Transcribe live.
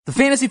The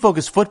Fantasy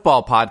Focus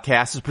Football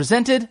Podcast is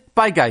presented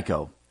by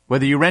Geico.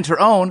 Whether you rent or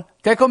own,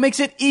 Geico makes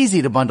it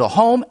easy to bundle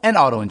home and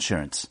auto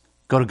insurance.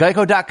 Go to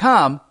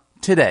geico.com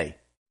today.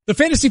 The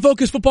Fantasy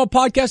Focus Football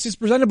Podcast is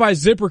presented by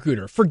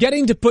Ziprecruiter.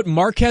 Forgetting to put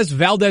Marquez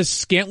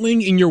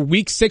Valdez-Scantling in your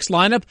Week 6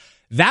 lineup,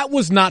 that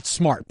was not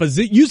smart. But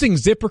using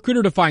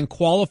Ziprecruiter to find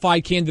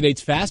qualified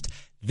candidates fast,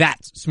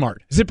 that's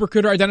smart.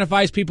 Ziprecruiter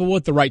identifies people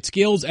with the right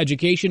skills,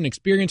 education, and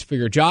experience for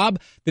your job,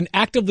 then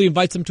actively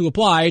invites them to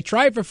apply.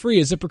 Try it for free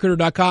at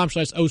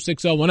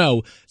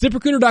ZipRecruiter.com/06010.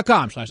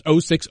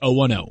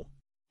 ZipRecruiter.com/06010.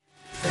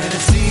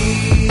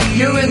 Fantasy,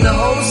 you're in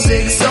the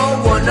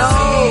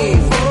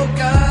 06010.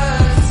 Focus.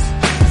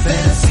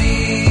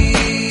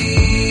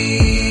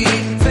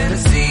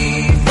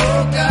 Fantasy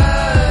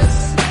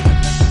Focus.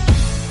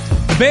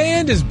 The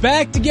band is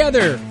back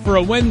together for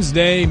a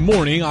Wednesday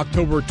morning,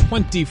 October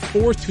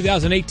 24th,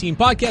 2018.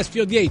 Podcast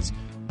Field Yates,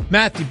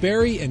 Matthew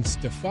Berry, and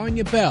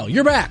Stephania Bell.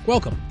 You're back.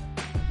 Welcome.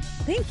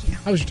 Thank you.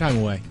 How was your time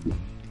away?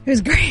 It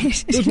was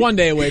great. It was one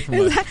day away from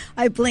us.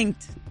 I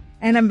blinked,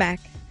 and I'm back.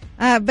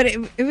 But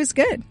it was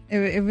good.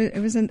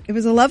 It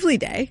was a lovely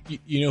day.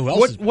 You know who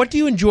else? What do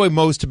you enjoy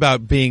most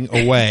about being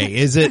away?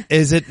 Is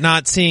it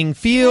not seeing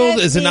Field?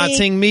 Is it not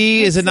seeing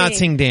me? Is it not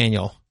seeing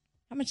Daniel?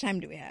 How much time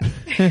do we have?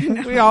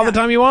 All the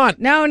time you want.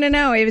 No.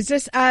 It was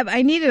just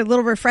I needed a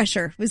little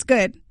refresher. It was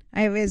good.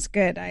 I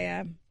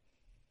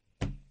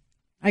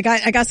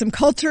got some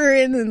culture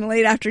in the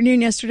late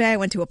afternoon yesterday. I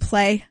went to a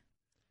play.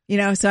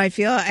 So I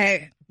feel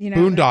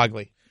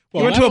Boondoggly.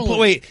 Well, you went to a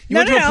play. You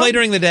went to a play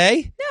during the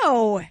day?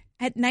 No,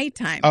 at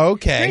nighttime.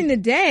 Okay. During the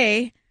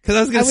day. Because I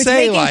was going to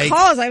say, making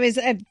calls. I was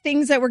at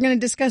things that we're going to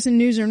discuss in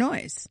News or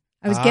Noise.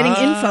 I was getting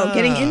info,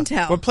 getting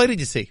intel. What play did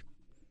you see?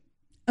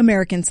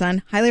 American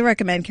Son. Highly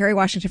recommend. Kerry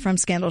Washington from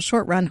Scandal.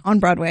 Short run on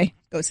Broadway.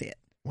 Go see it.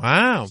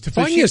 Wow.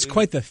 Stephania is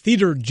quite the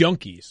theater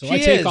junkie. So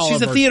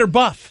She's a theater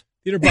buff.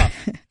 Theater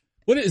buff.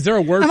 Is there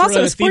a word for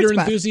a theater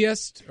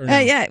enthusiast? Or no?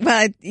 Yeah. Well,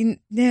 I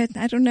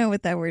don't know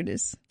what that word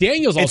is.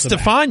 Daniel's also back.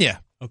 It's Stephania.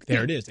 Okay,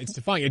 there it is. It's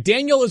Stephania.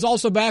 Daniel is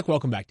also back.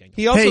 Welcome back, Daniel.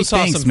 He also saw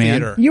thanks, some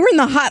theater. You were in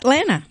the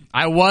Hotlanta.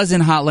 I was in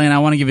Hotlanta. I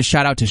want to give a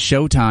shout out to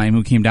Showtime,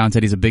 who came down and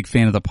said he's a big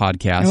fan of the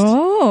podcast.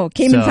 Oh,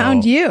 came and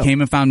found you. Came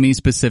and found me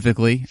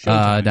specifically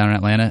down in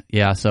Atlanta.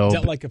 Yeah, so. Is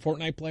that like a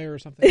Fortnite player or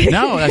something?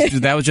 No,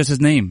 that was just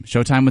his name.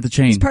 Showtime with a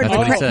chain. That's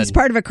what he said. He's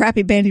part of a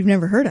crappy band you've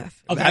never heard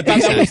of. Okay, I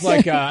thought that was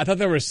like I thought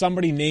there was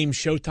somebody named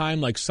Showtime,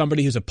 like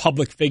somebody who's a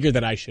public figure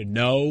that I should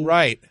know.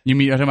 Right. You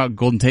mean you're talking about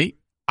Golden Tate?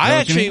 I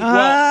honestly,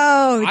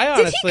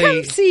 did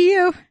he come see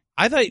you?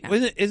 I thought,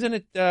 isn't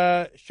it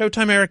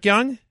Showtime Eric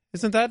Young?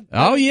 Isn't that?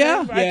 Oh,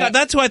 yeah.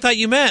 That's who I thought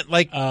you meant.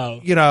 Like,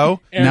 Eric no,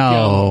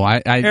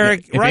 Young.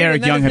 Eric, if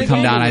Eric Young had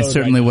come down, I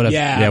certainly would have.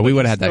 Yeah, we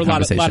would have had that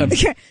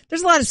conversation.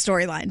 There's a lot of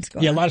storylines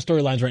going on. Yeah, a lot of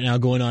storylines right now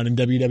going on in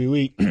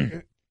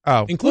WWE.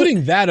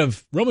 Including that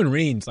of Roman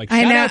Reigns. Like,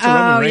 I know. Shout out to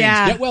Roman Reigns.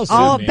 Yeah. Get well soon,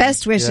 all man.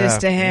 best wishes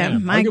to him. Yeah.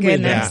 My Arguably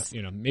goodness.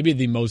 Maybe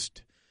the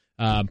most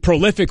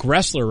prolific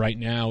wrestler right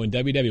now in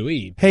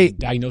WWE. Hey,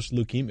 diagnosed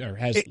leukemia or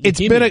has.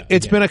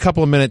 It's been a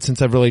couple of minutes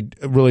since I've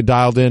really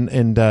dialed in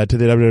and to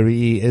the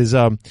WWE. Is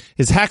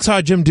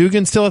Hacksaw Jim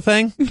Dugan still a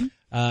thing?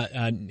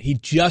 He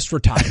just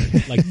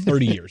retired like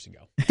 30 years ago.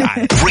 Got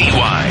it.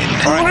 Rewind.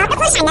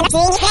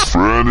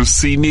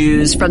 Fantasy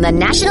news from the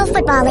National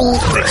Football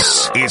League.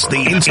 This is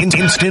the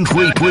instant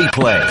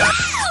replay.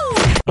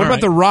 What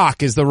about The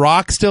Rock? Is The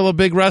Rock still a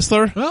big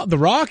wrestler? Well, The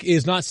Rock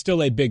is not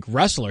still a big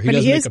wrestler. He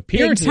doesn't make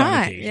appearances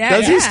on occasion.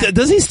 Yeah.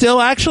 Does he still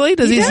actually?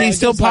 He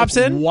still pops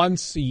in?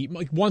 Once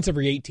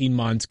every 18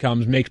 months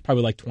makes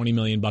probably like $20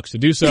 million to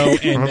do so,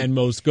 and then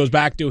goes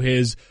back to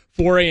his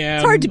 4 a.m.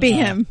 It's hard to be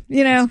him,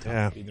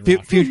 Yeah.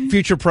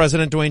 Future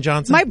President Dwayne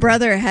Johnson. My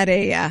brother had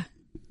a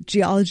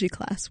geology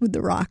class with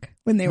The Rock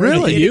when they were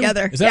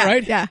together. Is that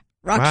right? Yeah.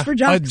 Rocks for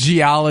jocks. A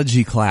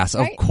geology class,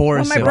 of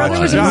course. Well, my brother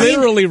was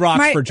literally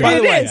rocks for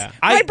jocks.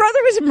 My brother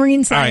was a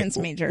marine science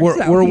major.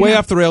 We're way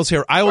off the rails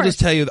here. I will just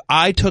tell you that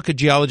I took a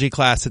geology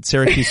class at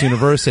Syracuse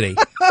University.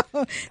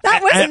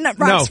 That wasn't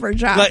rocks for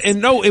jocks.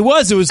 No, it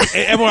was.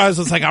 Everyone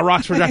was like,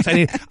 rocks for jocks.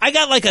 I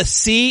got like a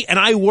C, and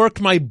I worked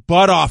my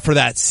butt off for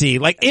that C.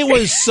 Like, it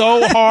was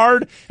so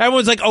hard.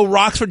 Everyone's like,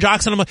 rocks for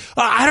jocks. And I'm like,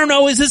 I don't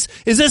know. Is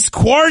this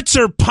quartz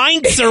or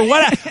pints or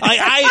what?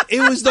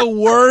 It was the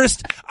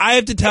worst. I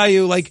have to tell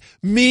you, like,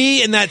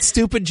 me in that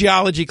stupid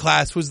geology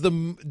class was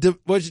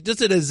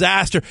just a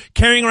disaster.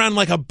 Carrying around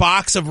like a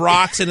box of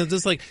rocks, and it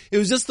was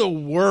just the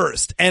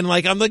worst. And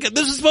like, I'm like,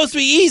 this is supposed to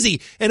be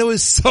easy, and it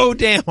was so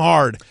damn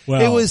hard.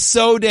 Well, it was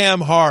so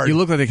damn hard. You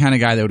look like the kind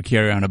of guy that would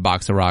carry around a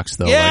box of rocks,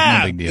 though. Yeah, like,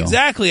 no big deal.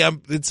 Exactly.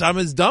 I'm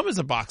as dumb as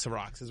a box of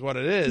rocks, is what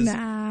it is.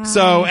 Nah.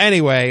 So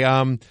anyway,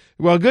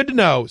 well, good to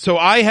know. So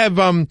I have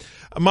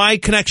my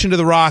connection to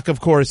The Rock, of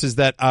course, is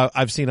that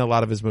I've seen a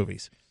lot of his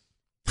movies.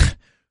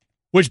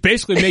 Which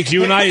basically makes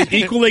you and I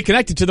equally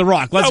connected to The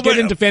Rock. Let's get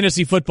into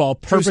fantasy football.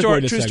 Perfect way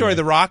to True story.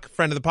 The Rock,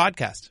 friend of the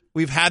podcast.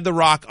 We've had The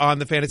Rock on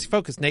the Fantasy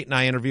Focus. Nate and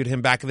I interviewed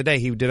him back in the day.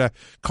 He did a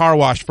car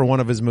wash for one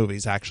of his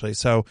movies, actually.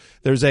 So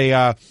there's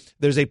a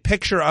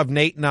picture of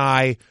Nate and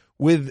I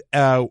with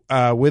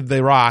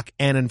The Rock,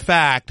 and in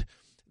fact,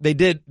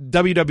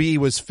 WWE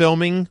was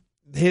filming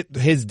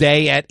his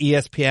day at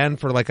ESPN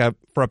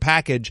for a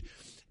package,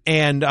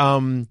 and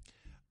I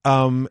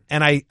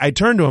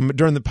turned to him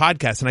during the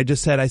podcast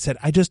and I said,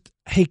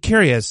 hey,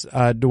 curious,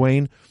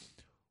 Dwayne,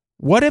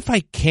 what if I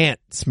can't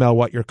smell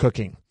what you're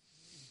cooking?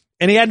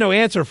 And he had no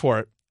answer for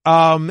it.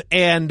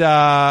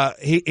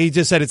 He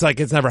just said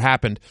it's never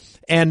happened.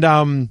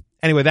 And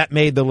anyway, that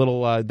made the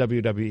little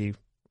WWE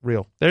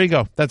reel. There you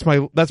go. That's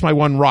my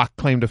one Rock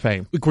claim to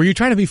fame. Were you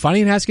trying to be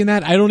funny in asking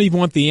that? I don't even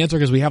want the answer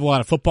because we have a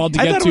lot of football to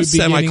get to. I thought it was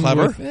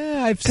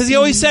semi-clever. Because he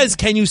always says,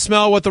 "Can you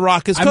smell what the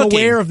Rock is cooking?" I'm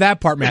aware of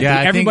that part, Matthew.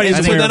 Yeah, Everybody's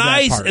aware of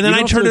that part. And then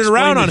I turned it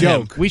around on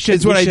him.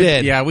 Is what I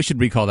did. Yeah, we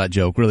should recall that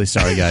joke. Really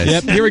sorry, guys.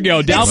 Yep, here we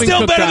go. Dalvin It's still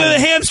Cook better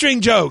than the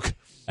hamstring joke.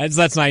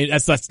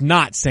 That's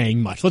not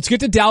saying much. Let's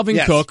get to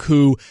Dalvin Cook,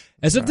 who,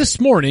 as of this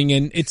morning,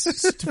 and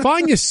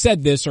Stephania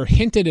said this or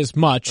hinted as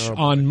much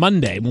on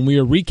Monday when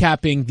we were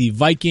recapping the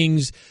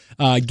Vikings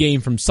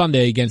game from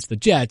Sunday against the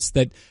Jets,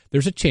 that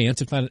there's a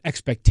chance, if not an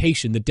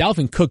expectation, that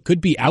Dalvin Cook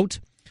could be out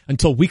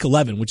until week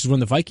 11, which is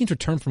when the Vikings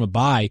return from a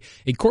bye.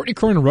 And Courtney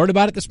Cronin wrote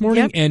about it this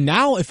morning. Yep. And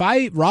now if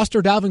I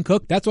roster Dalvin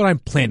Cook, that's what I'm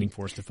planning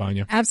for,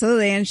 Stephania.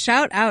 Absolutely. And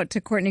shout out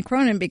to Courtney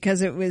Cronin,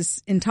 because it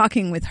was in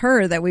talking with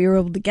her that we were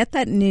able to get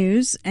that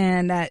news,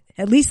 and at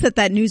least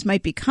that news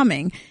might be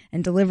coming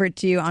and delivered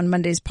to you on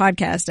Monday's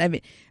podcast. I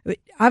mean,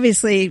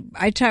 obviously,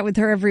 I chat with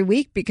her every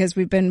week because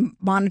we've been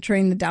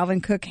monitoring the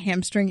Dalvin Cook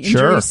hamstring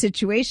injury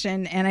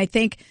situation. And I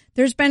think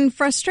there's been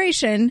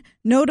frustration,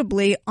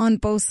 notably on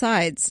both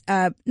sides.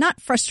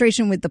 Not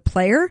frustration with the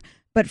player,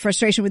 but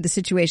frustration with the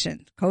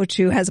situation. Coach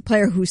who has a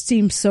player who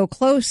seems so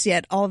close,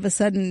 yet all of a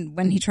sudden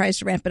when he tries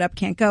to ramp it up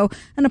can't go,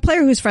 and a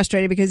player who's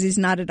frustrated because he's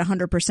not at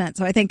 100%.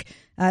 So I think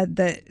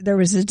there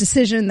was a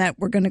decision that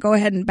we're going to go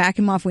ahead and back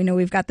him off. We know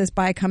we've got this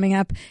bye coming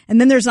up,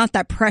 and then there's not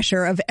that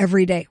pressure of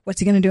every day. What's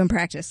he going to do in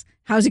practice?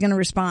 How's he going to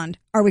respond?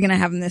 Are we going to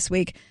have him this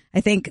week?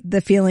 I think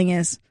the feeling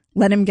is,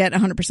 let him get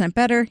 100%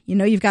 better. You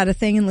know, you've got a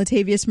thing in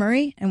Latavius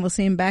Murray, and we'll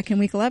see him back in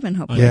week 11,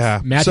 hopefully.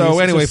 Yeah. So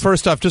anyway,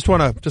 first off, just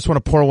want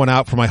to pour one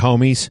out for my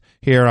homies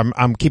here.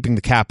 I'm keeping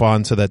the cap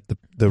on so that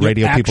the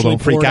radio people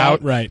don't freak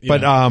out. Right. Yeah.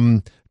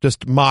 But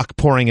just mock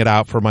pouring it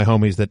out for my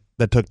homies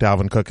that took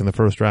Dalvin Cook in the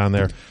first round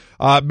there.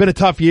 Been a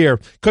tough year.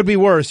 Could be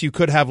worse. You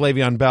could have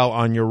Le'Veon Bell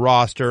on your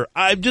roster.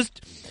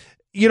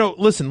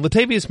 Listen,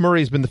 Latavius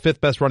Murray has been the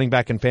fifth best running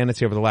back in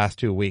fantasy over the last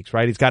 2 weeks,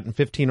 right? He's gotten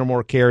 15 or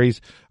more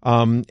carries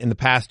in the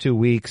past 2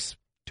 weeks,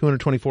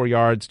 224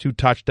 yards, 2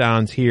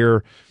 touchdowns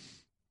here,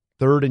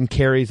 third in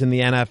carries in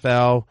the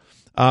NFL.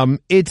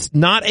 It's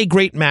not a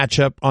great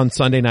matchup on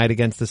Sunday night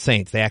against the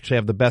Saints. They actually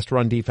have the best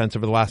run defense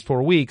over the last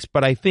 4 weeks,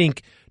 but I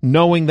think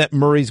knowing that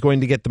Murray's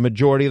going to get the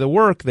majority of the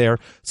work there,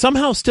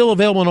 somehow still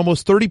available in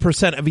almost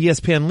 30% of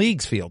ESPN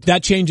League's field.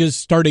 That changes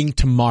starting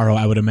tomorrow,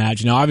 I would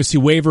imagine. Now,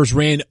 obviously, waivers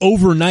ran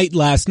overnight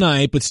last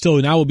night, but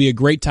still now will be a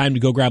great time to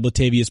go grab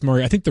Latavius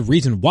Murray. I think the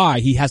reason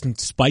why he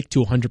hasn't spiked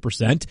to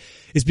 100%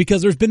 is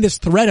because there's been this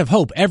thread of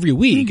hope every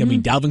week. Mm-hmm. I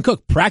mean, Dalvin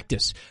Cook,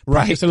 practice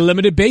on a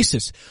limited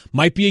basis.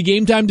 Might be a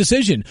game-time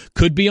decision.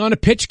 Could be on a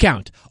pitch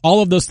count.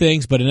 All of those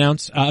things, but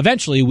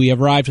eventually we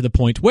have arrived to the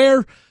point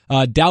where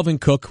Dalvin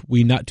Cook,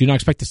 do not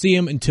expect to see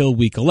him until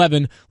week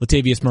 11.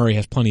 Latavius Murray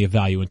has plenty of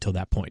value until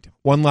that point.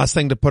 One last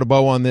thing to put a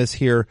bow on this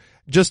here.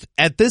 Just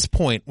at this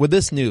point with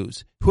this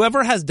news,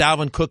 whoever has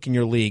Dalvin Cook in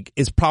your league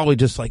is probably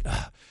just like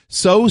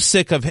so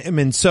sick of him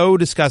and so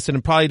disgusted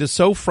and probably just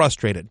so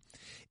frustrated.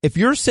 If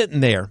you're sitting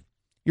there,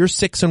 you're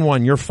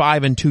 6-1, you're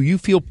 5-2, you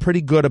feel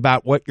pretty good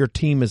about what your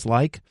team is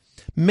like,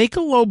 make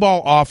a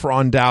lowball offer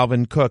on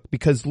Dalvin Cook,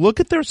 because look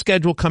at their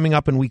schedule coming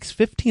up in weeks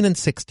 15 and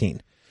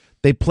 16.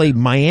 They played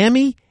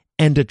Miami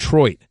and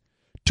Detroit,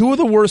 2 of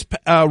the worst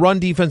run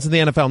defense in the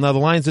NFL. Now, the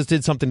Lions just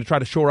did something to try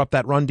to shore up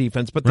that run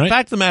defense, but the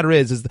fact of the matter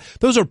is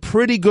those are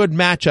pretty good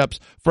matchups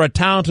for a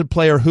talented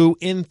player who,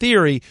 in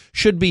theory,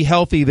 should be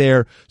healthy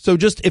there. So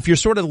just if you're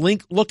sort of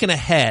looking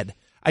ahead,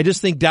 I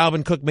just think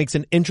Dalvin Cook makes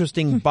an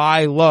interesting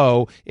buy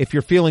low if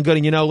you're feeling good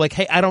and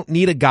hey, I don't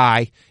need a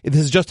guy. This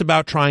is just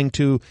about trying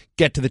to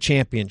get to the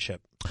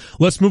championship.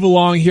 Let's move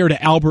along here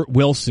to Albert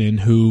Wilson,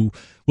 who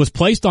was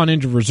placed on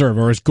injured reserve,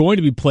 or is going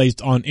to be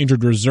placed on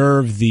injured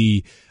reserve.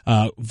 The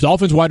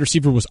Dolphins wide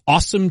receiver was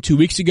awesome 2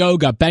 weeks ago,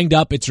 got banged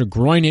up. It's a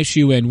groin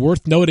issue, and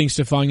worth noting,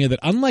 Stephania, that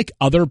unlike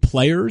other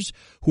players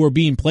who are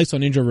being placed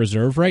on injured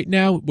reserve right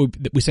now,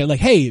 we say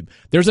hey,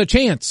 there's a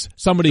chance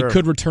somebody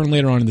could return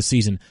later on in the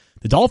season.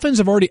 The Dolphins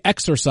have already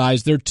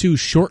exercised their 2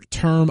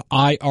 short-term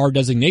IR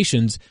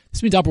designations.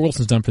 This means Albert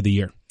Wilson's done for the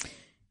year.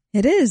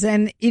 It is,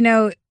 and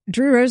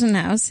Drew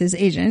Rosenhaus, his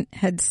agent,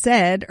 had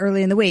said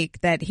early in the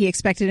week that he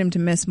expected him to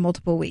miss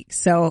multiple weeks.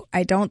 So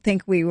I don't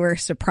think we were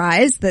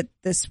surprised that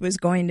this was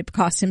going to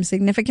cost him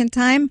significant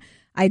time.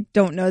 I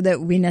don't know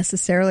that we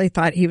necessarily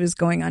thought he was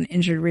going on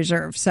injured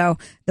reserve. So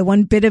the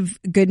one bit of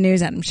good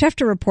news, Adam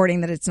Schefter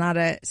reporting that it's not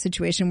a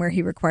situation where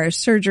he requires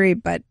surgery,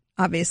 but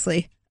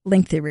obviously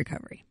lengthy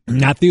recovery.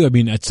 Matthew,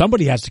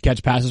 somebody has to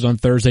catch passes on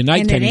Thursday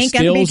night. And Kenny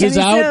Stills is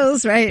out.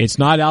 Stills, right. It's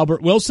not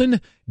Albert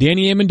Wilson.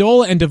 Danny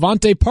Amendola and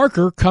Devontae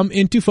Parker come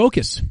into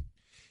focus.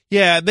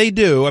 Yeah, they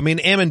do. I mean,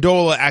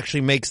 Amendola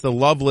actually makes the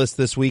love list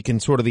this week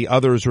and sort of the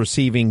others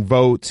receiving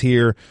votes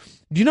here.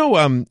 Do you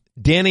know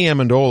Danny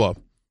Amendola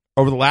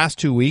over the last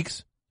 2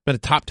 weeks been a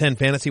top 10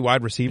 fantasy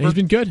wide receiver? He's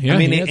been good. Yeah, I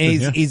mean,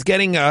 he's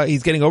getting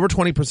over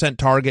 20%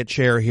 target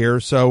share here.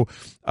 So,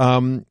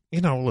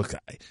 look,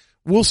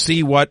 we'll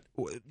see what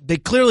they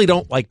clearly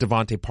don't like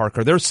Devontae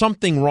Parker. There's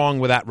something wrong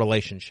with that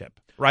relationship,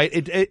 right?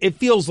 It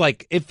feels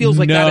like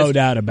no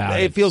doubt about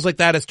it. It feels like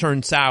that has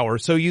turned sour.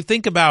 So you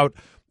think about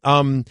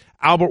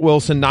Albert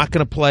Wilson not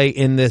going to play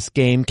in this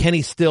game.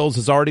 Kenny Stills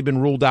has already been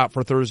ruled out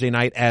for Thursday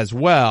night as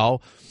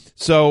well.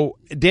 So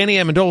Danny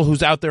Amendola,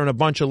 who's out there in a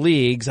bunch of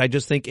leagues, I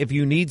just think if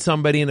you need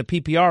somebody in a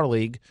PPR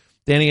league,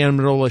 Danny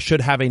Amendola should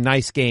have a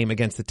nice game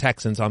against the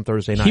Texans on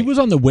Thursday night. He was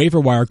on the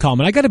waiver wire column,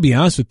 and I got to be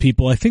honest with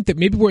people. I think that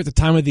maybe we're at the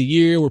time of the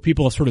year where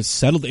people have sort of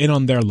settled in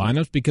on their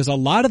lineups because a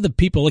lot of the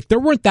people, like there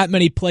weren't that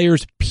many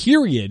players,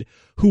 period,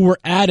 who were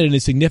added in a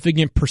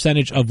significant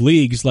percentage of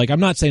leagues. Like I'm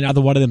not saying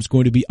either one of them is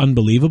going to be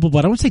unbelievable,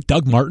 but I would say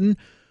Doug Martin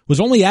was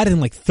only added in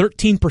like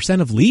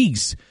 13% of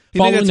leagues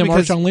following the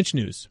Marshawn Lynch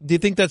news. Do you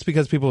think that's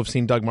because people have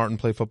seen Doug Martin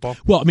play football?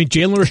 Well, I mean,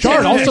 Jalen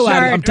Richard also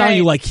added. I'm telling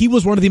you, like he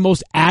was one of the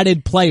most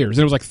added players.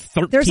 There was like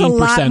 13% There's a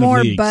lot more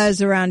of leagues.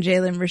 Buzz around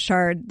Jalen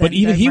Richard. But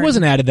even Doug he Martin.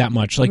 wasn't added that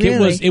much. Like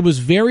Really? it was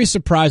very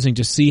surprising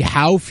to see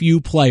how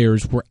few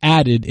players were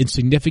added in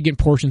significant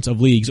portions of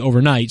leagues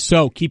overnight.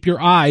 So keep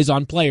your eyes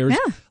on players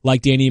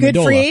like Danny Good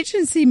Amendola. free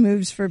agency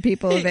moves for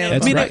people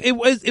available. I mean, right.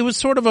 it was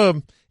sort of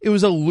a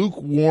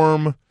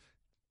lukewarm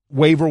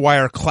waiver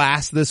wire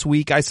class this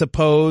week, I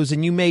suppose,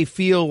 and you may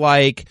feel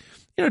like,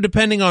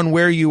 depending on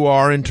where you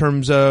are in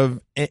terms with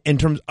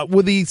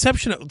the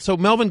exception of, so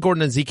Melvin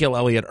Gordon and Ezekiel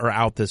Elliott are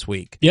out this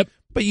week. Yep.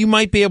 But you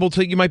might be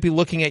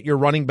looking at your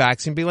running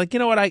backs and be like, you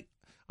know what,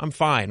 I'm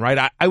fine,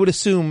 right? I would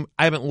assume,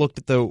 I haven't looked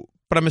at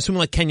but I'm assuming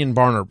like Kenyon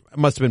Barner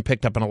must have been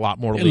picked up in a lot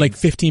more leagues. Like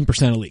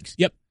 15% of leagues.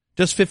 Yep.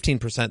 Just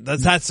 15%.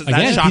 That's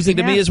Again, shocking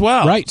to me as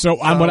well. Right.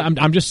 So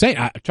I'm just saying,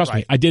 trust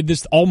me, I did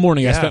this all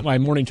morning. I spent my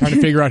morning trying to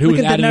figure out who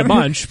was added in a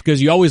bunch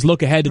because you always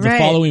look ahead to the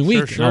following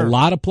week. Sure. And a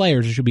lot of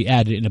players should be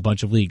added in a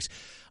bunch of leagues.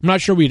 I'm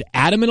not sure we'd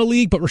add him in a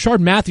league, but Rashard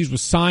Matthews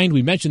was signed.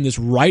 We mentioned this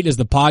right as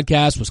the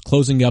podcast was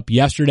closing up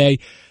yesterday.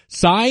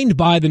 Signed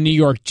by the New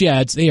York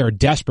Jets. They are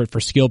desperate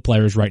for skill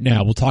players right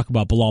now. We'll talk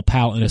about Bilal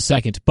Powell in a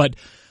second. But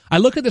I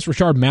look at this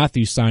Rashard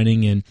Matthews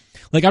signing and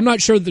I'm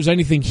not sure that there's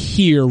anything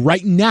here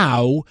right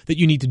now that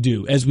you need to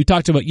do. As we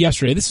talked about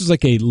yesterday, this is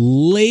like a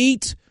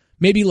late,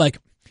 maybe like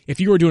if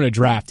you were doing a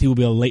draft, he will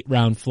be a late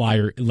round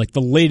flyer, like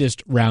the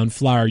latest round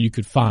flyer you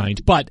could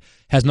find, but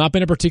has not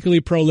been a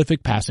particularly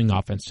prolific passing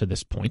offense to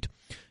this point.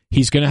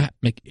 He's going to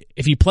make,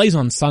 if he plays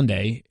on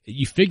Sunday,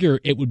 you figure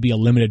it would be a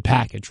limited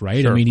package,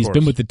 right? Sure, I mean, he's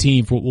been with the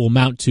team for what will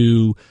amount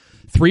to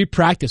 3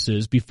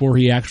 practices before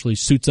he actually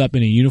suits up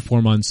in a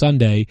uniform on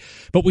Sunday.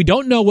 But we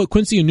don't know what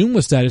Quincy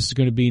Enuma's status is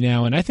going to be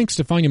now. And I think,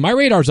 Stephania, my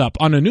radar's up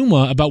on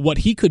Enuma about what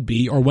he could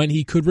be or when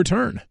he could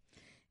return.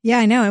 Yeah,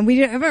 I know. And we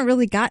haven't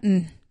really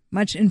gotten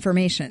much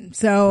information.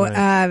 So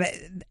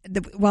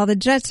while the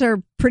Jets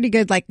are pretty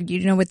good, like,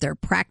 what their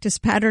practice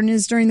pattern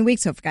is during the week.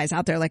 So if a guy's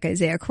out there like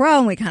Isaiah Crowell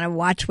and we kind of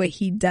watch what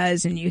he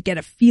does and you get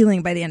a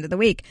feeling by the end of the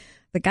week,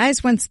 the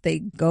guys, once they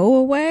go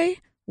away,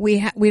 we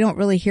don't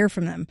really hear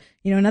from them.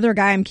 Another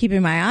guy I'm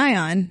keeping my eye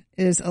on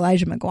is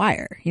Elijah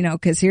McGuire,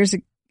 cause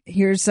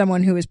here's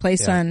someone who was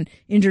placed on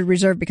injured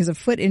reserve because of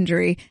foot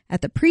injury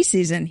at the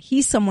preseason.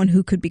 He's someone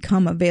who could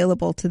become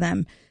available to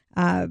them,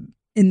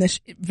 in the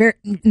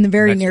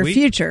very near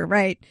future,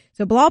 right?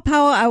 So Bilal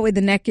Powell out with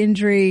the neck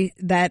injury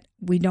that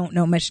we don't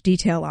know much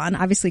detail on.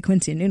 Obviously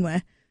Quincy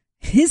Enunwa,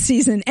 his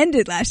season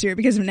ended last year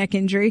because of a neck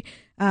injury.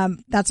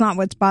 That's not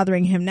what's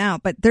bothering him now,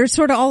 but they're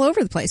sort of all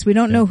over the place. We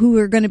don't know who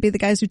are going to be the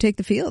guys who take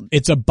the field.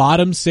 It's a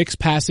bottom 6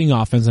 passing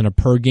offense on a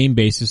per game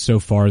basis so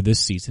far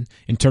this season.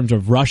 In terms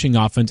of rushing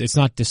offense, it's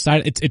not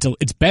decided.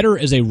 It's better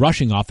as a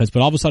rushing offense,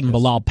 but all of a sudden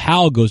Bilal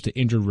Powell goes to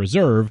injured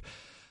reserve.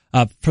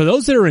 For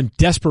those that are in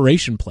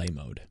desperation play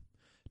mode,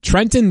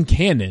 Trenton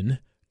Cannon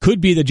could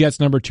be the Jets'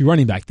 number 2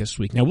 running back this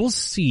week. Now we'll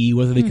see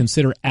whether they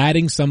consider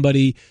adding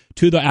somebody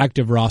to the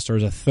active roster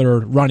as a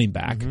third running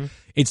back.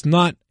 It's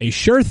not a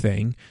sure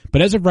thing,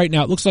 but as of right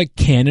now, it looks like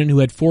Cannon, who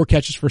had 4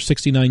 catches for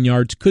 69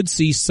 yards, could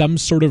see some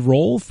sort of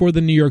role for the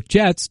New York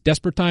Jets.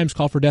 Desperate times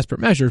call for desperate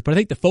measures, but I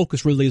think the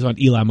focus really is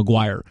on Eli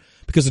McGuire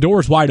because the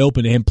door is wide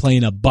open to him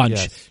playing a bunch.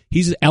 Yes.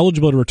 He's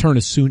eligible to return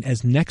as soon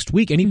as next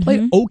week, and he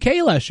played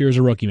okay last year as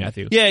a rookie,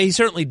 Matthew. Yeah, he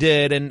certainly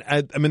did. And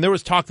I mean, there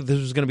was talk that this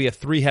was going to be a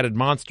 3-headed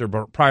monster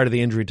prior to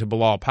the injury to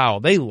Bilal Powell.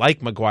 They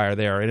like McGuire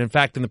there. And in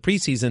fact, in the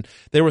preseason,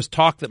 there was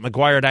talk that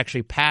McGuire had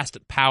actually passed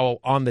Powell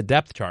on the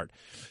depth chart.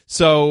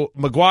 So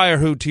McGuire,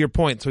 who, to your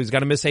point, so he's got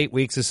to miss 8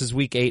 weeks. This is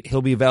week 8.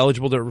 He'll be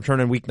eligible to return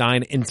in week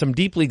 9. In some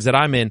deep leagues that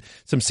I'm in,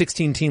 some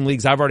 16-team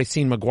leagues, I've already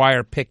seen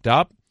McGuire picked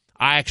up.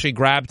 I actually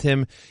grabbed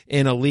him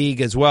in a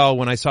league as well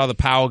when I saw the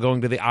Powell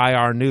going to the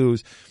IR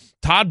news.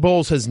 Todd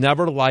Bowles has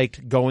never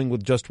liked going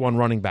with just one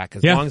running back.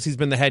 As long as he's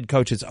been the head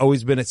coach, it's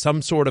always been at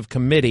some sort of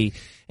committee.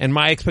 And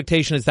my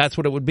expectation is that's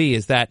what it would be,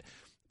 is that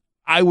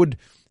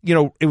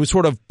it was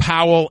sort of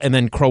Powell and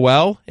then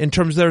Crowell in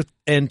terms of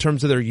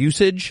their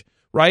usage,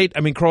 right?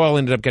 I mean, Crowell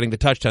ended up getting the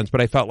touchdowns,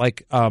 but I felt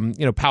like,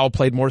 Powell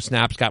played more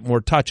snaps, got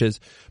more touches.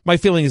 My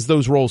feeling is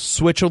those roles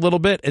switch a little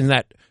bit and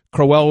that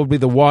Crowell would be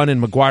the 1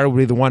 and McGuire would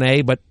be the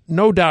 1A, but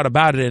no doubt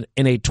about it,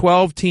 in a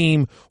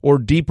 12-team or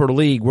deeper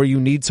league where you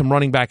need some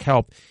running back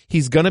help,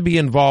 he's going to be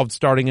involved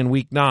starting in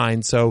week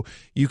 9, so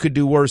you could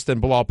do worse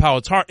than Bilal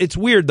Powell. It's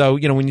weird, though,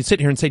 when you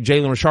sit here and say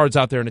Jalen Richard's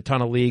out there in a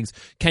ton of leagues,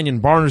 Kenyon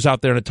Barner's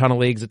out there in a ton of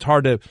leagues, it's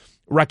hard to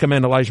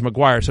recommend Elijah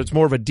McGuire, so it's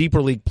more of a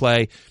deeper league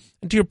play.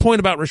 And to your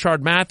point about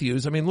Rashard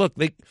Matthews, I mean, look,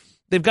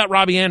 they've got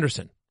Robbie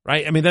Anderson.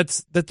 Right, I mean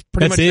that's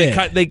pretty much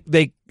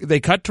it. They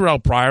cut Terrell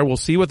Pryor. We'll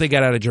see what they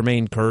get out of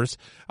Jermaine Kearse.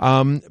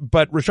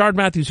 But Rashard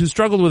Matthews, who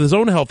struggled with his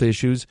own health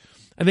issues,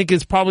 I think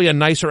is probably a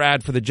nicer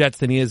ad for the Jets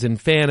than he is in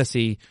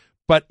fantasy.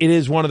 But it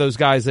is one of those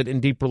guys that in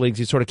deeper leagues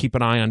you sort of keep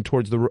an eye on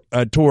towards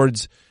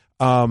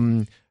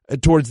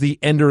the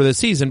end of the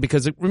season,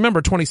 because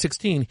remember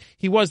 2016,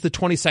 he was the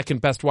 22nd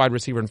best wide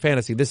receiver in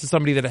fantasy. This is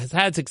somebody that has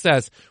had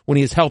success when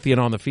he is healthy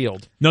and on the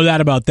field. No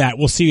doubt about that.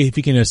 We'll see if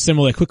he can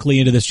assimilate quickly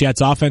into this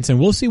Jets offense, and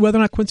we'll see whether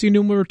or not Quincy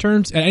Enunwa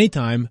returns at any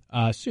time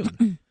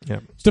soon.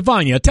 Yeah.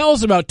 Stephania, tell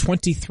us about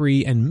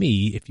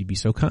 23andMe, if you'd be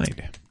so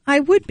kind.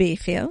 I would be,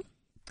 Phil.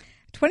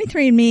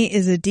 23andMe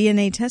is a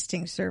DNA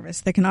testing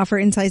service that can offer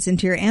insights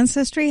into your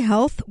ancestry,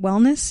 health,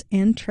 wellness,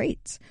 and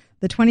traits.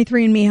 The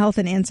 23andMe Health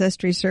and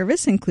Ancestry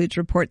Service includes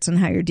reports on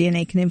how your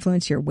DNA can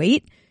influence your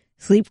weight,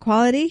 sleep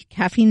quality,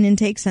 caffeine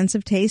intake, sense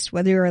of taste,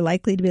 whether you are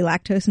likely to be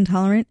lactose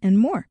intolerant, and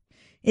more.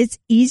 It's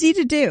easy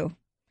to do.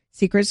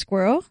 Secret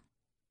Squirrel,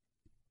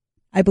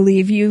 I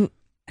believe you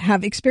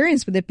have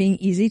experience with it being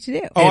easy to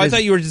do. Oh, I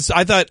thought you were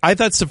I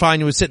thought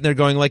Stephania was sitting there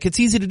going like, it's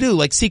easy to do.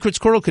 Like Secret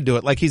Squirrel could do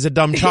it. Like he's a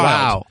dumb child.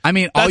 Wow. I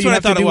mean, all you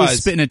have to do is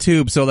spit in a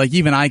tube. So like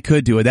even I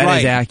could do it. That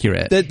is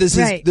accurate.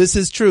 This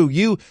is true.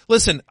 You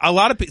listen, a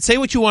lot of people say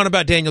what you want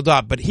about Daniel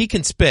Dobb, but he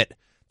can spit.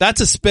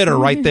 That's a spitter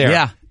right there.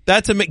 Yeah.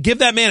 Give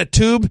that man a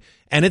tube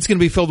and it's going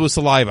to be filled with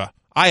saliva.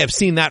 I have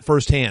seen that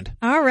firsthand.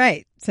 All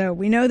right. So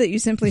we know that you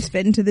simply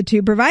spit into the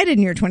tube provided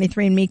in your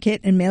 23andMe kit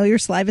and mail your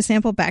saliva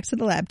sample back to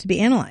the lab to be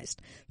analyzed.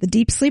 The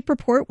Deep Sleep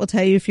Report will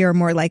tell you if you're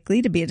more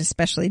likely to be an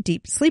especially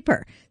deep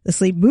sleeper. The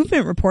Sleep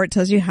Movement Report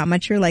tells you how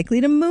much you're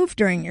likely to move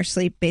during your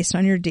sleep based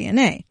on your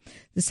DNA.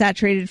 The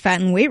Saturated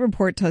Fat and Weight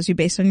Report tells you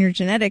based on your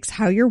genetics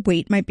how your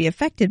weight might be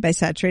affected by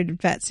saturated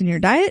fats in your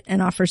diet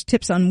and offers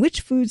tips on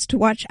which foods to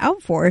watch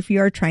out for if you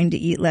are trying to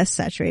eat less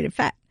saturated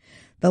fat.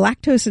 The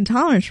Lactose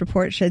Intolerance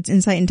Report sheds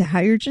insight into how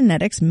your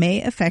genetics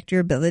may affect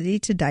your ability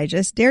to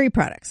digest dairy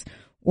products.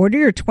 Order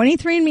your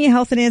 23andMe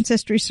Health and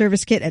Ancestry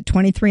Service Kit at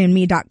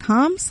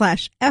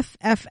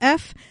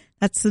 23andme.com/FFF.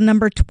 That's the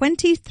number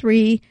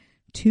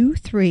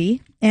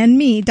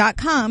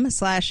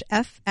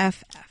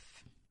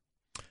 23andme.com/FFF.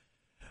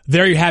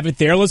 There you have it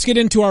there. Let's get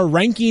into our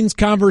rankings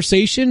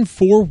conversation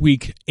for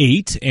week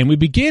 8. And we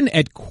begin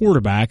at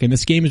quarterback. And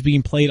this game is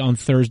being played on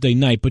Thursday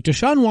night. But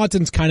Deshaun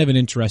Watson's kind of an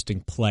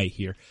interesting play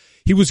here.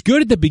 He was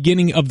good at the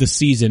beginning of the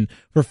season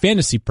for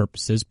fantasy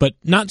purposes, but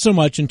not so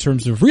much in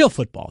terms of real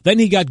football. Then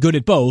he got good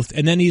at both,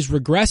 and then he's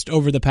regressed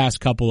over the past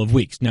couple of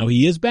weeks. Now,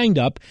 he is banged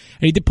up,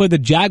 and he did play the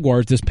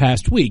Jaguars this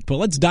past week. But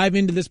let's dive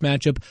into this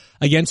matchup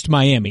against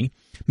Miami.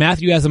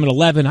 Matthew has him at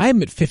 11. I have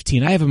him at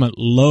 15. I have him at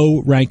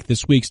low rank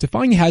this week.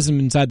 Stephania has him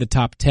inside the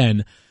top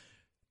 10.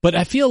 But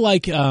I feel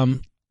like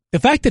the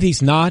fact that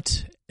he's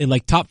not in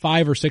like top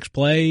 5 or 6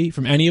 play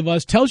from any of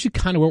us tells you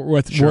kind of where we're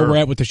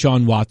at with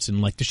Deshaun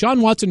Watson. Like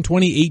Deshaun Watson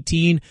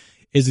 2018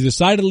 is a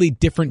decidedly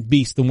different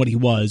beast than what he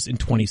was in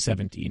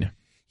 2017.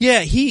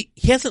 Yeah, he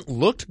hasn't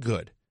looked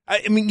good.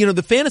 I mean,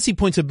 the fantasy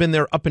points have been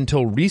there up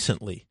until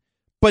recently.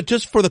 But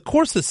just for the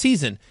course of the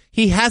season,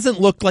 he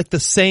hasn't looked like the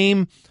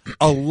same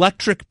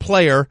electric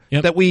player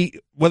that we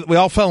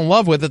all fell in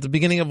love with at the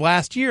beginning of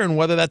last year. And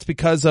whether that's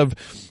because of,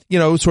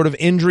 sort of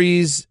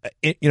injuries,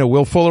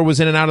 Will Fuller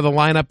was in and out of the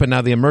lineup, and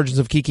now the emergence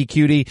of Kiki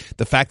Cutie,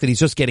 the fact that he's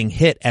just getting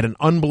hit at an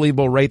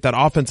unbelievable rate. That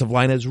offensive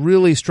line has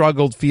really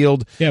struggled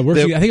field. Yeah, I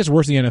think it's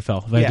worse than the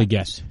NFL, if I had to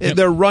guess.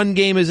 Their run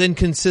game is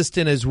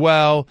inconsistent as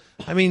well.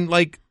 I mean,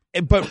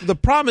 but the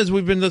problem is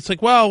we've been just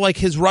like, well, like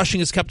his rushing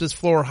has kept his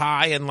floor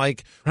high, and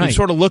like we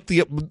sort of looked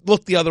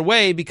the other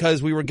way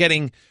because we were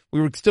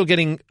still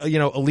getting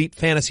elite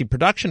fantasy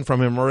production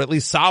from him, or at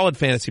least solid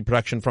fantasy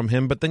production from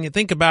him. But then you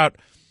think about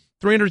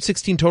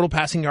 316 total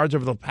passing yards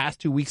over the past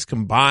 2 weeks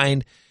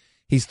combined.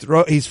 He's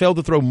failed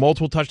to throw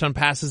multiple touchdown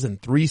passes in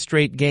 3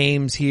 straight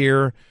games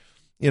here,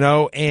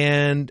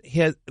 and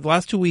he has the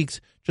last 2 weeks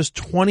just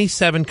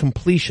 27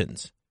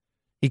 completions.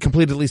 He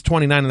completed at least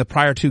 29 in the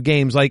prior 2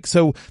 games.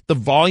 So the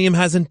volume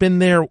hasn't been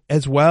there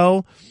as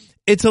well.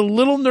 It's a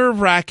little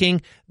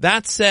nerve-wracking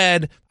That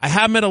said, I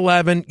have him at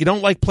 11. You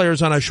don't like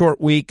players on a short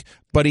week,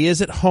 but he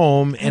is at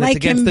home, and it's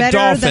against the Dolphins.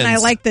 I like him better than I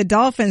like the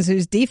Dolphins,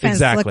 whose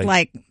defense looked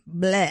like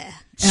bleh.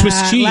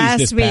 Swiss cheese last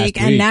this week,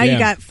 past and now yeah. you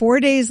got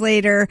 4 days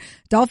later,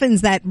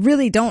 Dolphins that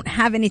really don't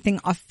have anything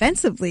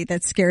offensively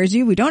that scares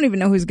you. We don't even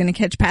know who's going to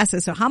catch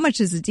passes. So how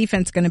much is the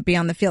defense going to be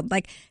on the field?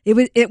 Like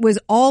it was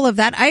all of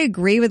that. I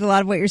agree with a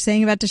lot of what you're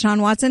saying about Deshaun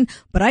Watson,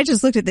 but I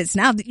just looked at this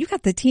now that you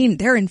got the team.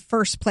 They're in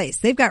first place.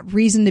 They've got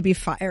reason to be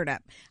fired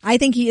up. I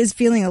think he is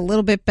feeling a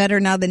little bit better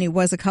now than he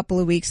was a couple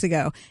of weeks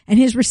ago, and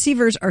his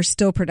receivers are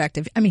still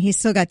productive. I mean, he's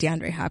still got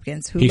DeAndre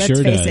Hopkins, who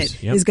let's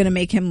face it, is going to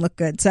make him look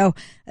good. So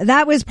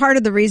that was part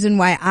of the reason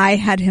why I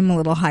had him a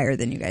little higher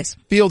than you guys.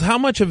 Field, how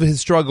much of his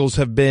struggles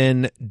have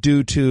been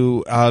due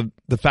to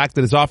the fact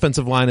that his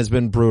offensive line has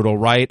been brutal,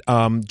 right?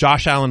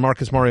 Josh Allen,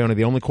 Marcus Mariota,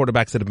 the only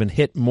quarterbacks that have been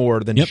hit more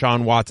than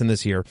Deshaun Watson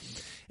this year.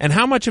 And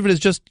how much of it is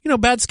just,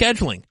 bad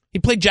scheduling? He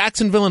played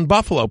Jacksonville and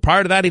Buffalo.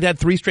 Prior to that, he'd had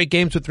 3 straight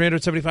games with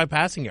 375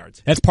 passing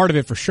yards. That's part of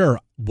it for sure.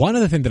 One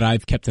other thing that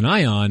I've kept an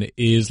eye on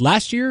is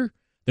last year,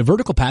 the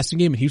vertical passing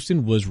game in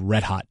Houston was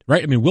red hot,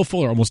 right? I mean, Will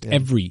Fuller almost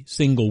every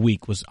single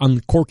week was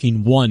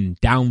uncorking one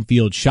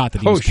downfield shot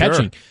that he was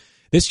catching.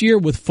 This year,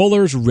 with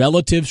Fuller's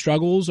relative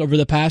struggles over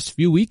the past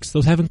few weeks,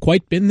 those haven't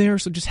quite been there,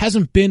 so it just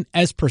hasn't been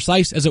as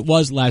precise as it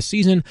was last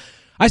season.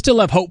 I still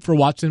have hope for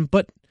Watson,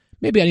 but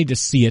maybe I need to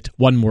see it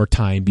one more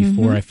time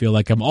before I feel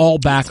like I'm all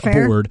back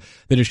aboard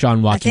the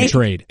Deshaun Watson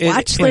trade.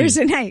 Watch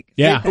Thursday night.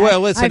 Yeah.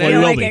 Well, listen,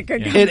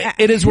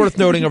 it is worth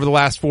noting over the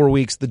last 4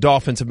 weeks, the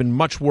Dolphins have been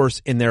much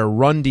worse in their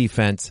run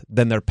defense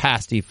than their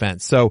pass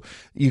defense. So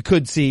you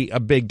could see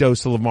a big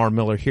dose of Lamar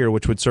Miller here,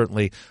 which would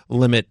certainly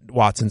limit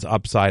Watson's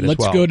upside as well.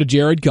 Let's go to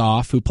Jared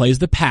Goff, who plays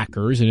the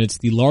Packers, and it's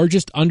the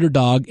largest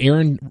underdog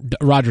Aaron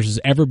Rodgers has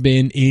ever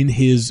been in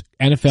his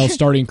NFL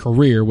starting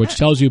career, which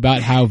tells you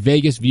about how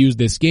Vegas views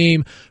this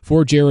game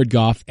for Jared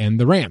Goff and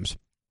the Rams.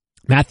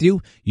 Matthew,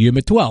 you have him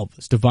at 12.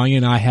 Stephania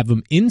and I have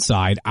him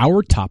inside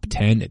our top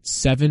 10 at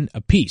 7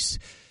 apiece.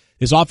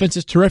 This offense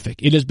is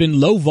terrific. It has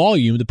been low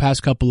volume the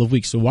past couple of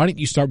weeks, so why don't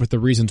you start with the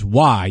reasons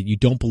why you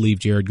don't believe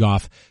Jared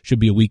Goff should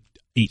be a week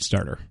 8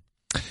 starter?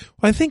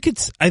 Well, I think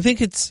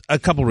it's a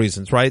couple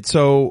reasons, right?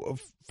 So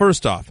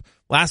first off,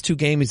 last 2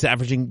 games he's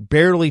averaging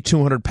barely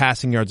 200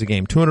 passing yards a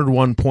game,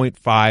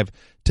 201.5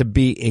 to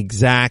be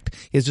exact.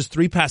 He has just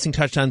 3 passing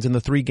touchdowns in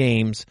the 3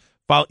 games.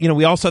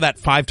 We all saw that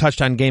 5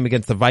 touchdown game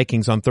against the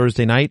Vikings on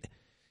Thursday night.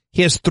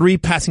 He has 3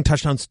 passing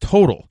touchdowns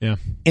total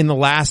in the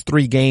last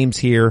 3 games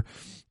here.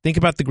 Think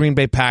about the Green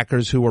Bay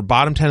Packers, who were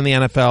bottom 10 in the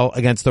NFL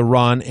against the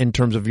run in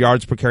terms of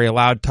yards per carry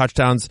allowed,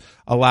 touchdowns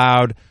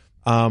allowed.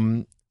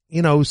 The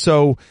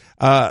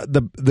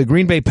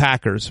Green Bay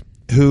Packers,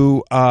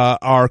 who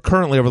are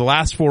currently over the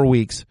last 4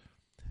 weeks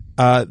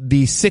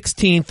the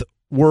 16th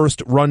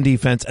worst run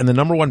defense and the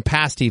number 1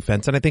 pass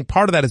defense. And I think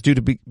part of that is due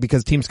to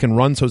because teams can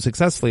run so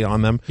successfully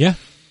on them. Yeah.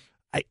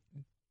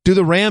 Do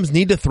the Rams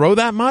need to throw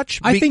that much?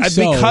 I think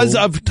so. Because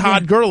of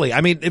Todd Gurley. I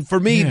mean, for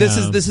me, this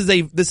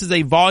is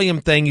a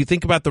volume thing. You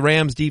think about the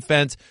Rams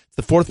defense. It's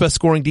the 4th best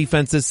scoring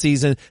defense this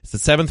season. It's the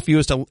 7th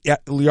fewest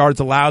yards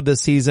allowed this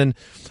season.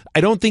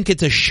 I don't think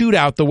it's a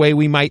shootout the way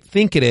we might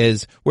think it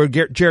is, where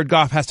Jared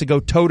Goff has to go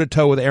toe to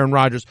toe with Aaron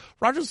Rodgers.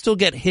 Rodgers will still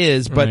get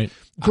his, but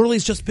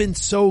Gurley's just been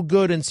so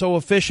good and so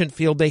efficient,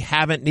 Field. They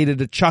haven't needed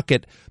to chuck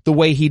it the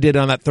way he did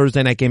on that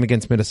Thursday night game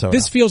against Minnesota.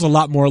 This feels a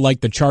lot more like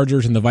the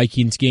Chargers and the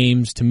Vikings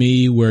games to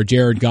me, where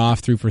Jared Goff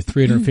threw for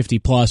 350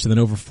 plus and then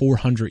over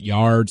 400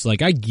 yards.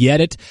 Like, I get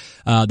it.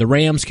 The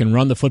Rams can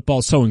run the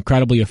football so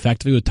incredibly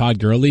effectively with Todd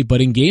Gurley,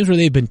 but in games where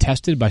they've been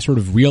tested by sort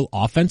of real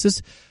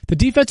offenses, the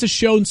defense has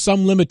shown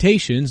some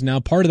limitations. Now,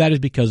 part of that is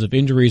because of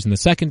injuries in the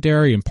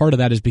secondary, and part of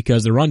that is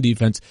because the run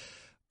defense,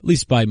 at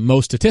least by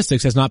most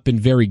statistics, has not been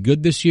very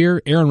good this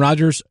year. Aaron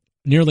Rodgers,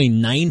 nearly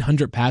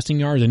 900 passing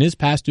yards in his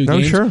past 2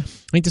 games. Sure. I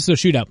think this is a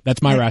shootout.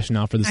 That's my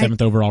rationale for the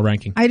 7th overall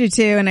ranking. I do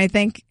too, and I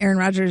think Aaron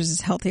Rodgers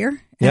is healthier.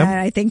 Yep. And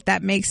I think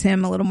that makes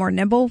him a little more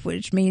nimble,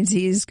 which means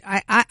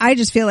I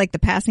just feel like the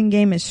passing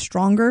game is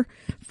stronger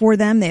for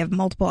them. They have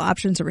multiple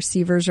options. The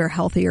receivers are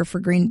healthier for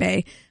Green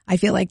Bay. I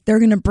feel like they're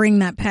going to bring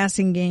that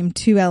passing game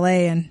to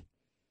LA, and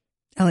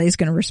LA is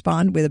going to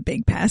respond with a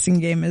big passing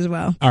game as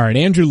well. All right,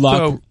 Andrew Luck.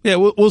 So, yeah,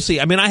 we'll see.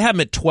 I mean, I have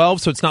him at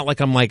 12, so it's not like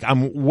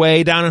I'm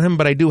way down on him,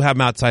 but I do have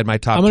him outside my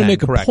top 10. I'm going to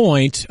make a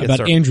point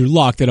about Andrew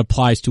Luck that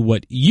applies to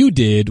what you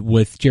did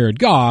with Jared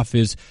Goff.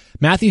 Is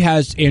Matthew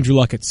has Andrew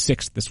Luck at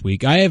 6 this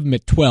week. I have him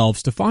at 12.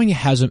 Stephania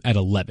has him at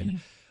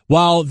 11.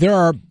 While there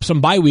are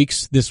some bye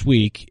weeks this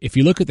week, if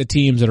you look at the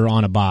teams that are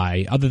on a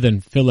bye, other than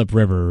Phillip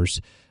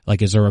Rivers,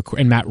 like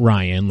and Matt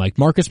Ryan, like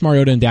Marcus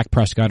Mariota and Dak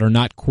Prescott are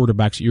not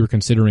quarterbacks that you're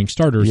considering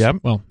starters. Yep.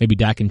 Well, maybe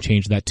Dak can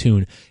change that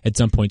tune at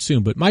some point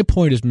soon. But my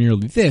point is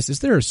merely this, is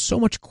there is so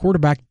much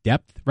quarterback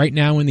depth right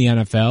now in the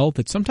NFL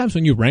that sometimes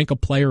when you rank a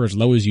player as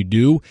low as you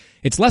do,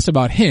 it's less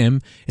about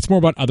him, it's more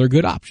about other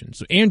good options.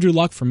 So Andrew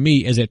Luck for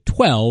me is at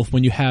 12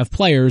 when you have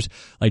players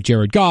like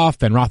Jared Goff,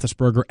 Ben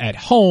Roethlisberger at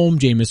home,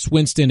 Jameis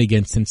Winston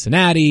against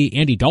Cincinnati,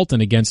 Andy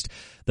Dalton against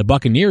the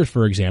Buccaneers,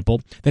 for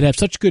example, that have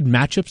such good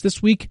matchups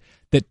this week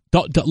that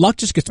Luck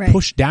just gets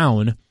pushed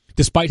down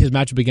despite his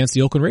matchup against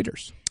the Oakland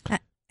Raiders.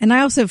 And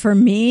I also, for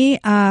me,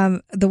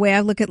 the way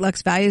I look at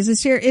Luck's values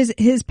this year is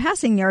his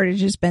passing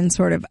yardage has been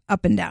sort of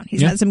up and down.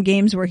 He's had some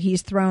games where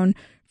he's thrown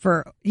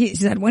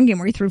he's had one game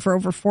where he threw for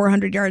over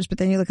 400 yards, but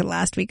then you look at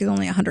last week, it's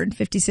only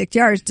 156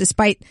 yards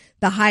despite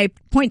the high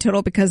point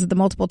total because of the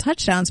multiple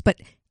touchdowns, but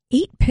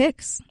 8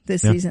 picks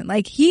this season.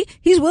 Like he's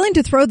willing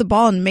to throw the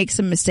ball and make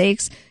some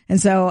mistakes.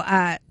 And so,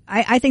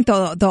 I think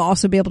they'll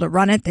also be able to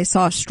run it. They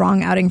saw a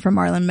strong outing from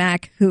Marlon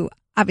Mack, who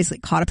obviously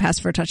caught a pass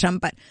for a touchdown,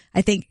 but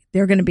I think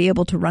they're going to be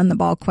able to run the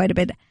ball quite a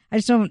bit. I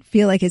just don't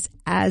feel like it's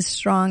as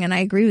strong. And I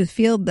agree with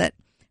Field that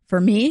for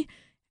me,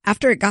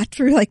 after it got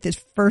through like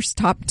this first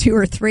top 2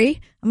 or 3,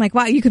 I'm like,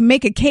 wow, you can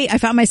make a case. I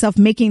found myself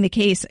making the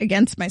case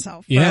against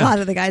myself for a lot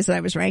of the guys that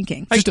I was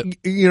ranking.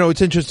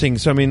 It's interesting.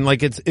 So, I mean,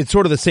 like it's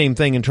sort of the same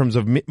thing in terms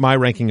of my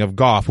ranking of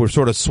Goff. We're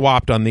sort of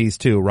swapped on these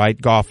two, right?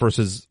 Goff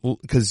versus,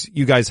 because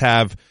you guys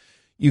have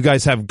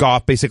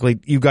Goff, basically,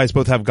 you guys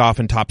both have Goff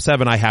in top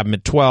 7. I have him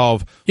at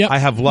 12. Yep. I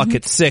have Luck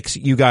at 6.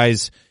 You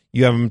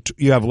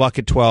have Luck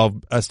at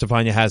 12.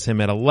 Stephania has him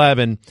at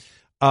 11.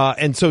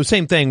 And so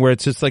same thing where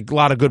it's just like a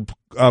lot of good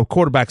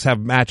quarterbacks have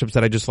matchups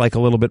that I just like a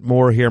little bit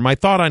more here. My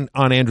thought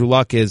on Andrew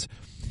Luck is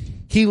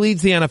he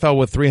leads the NFL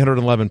with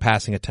 311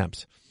 passing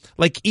attempts.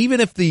 Like even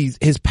if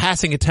his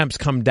passing attempts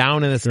come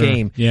down in this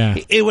game,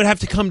 it would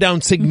have to come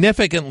down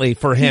significantly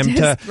for him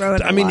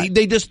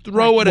they just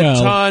throw it a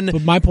ton.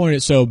 But my point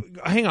is,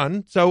 hang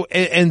on. So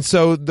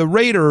the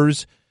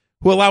Raiders,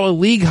 who allow a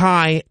league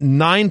high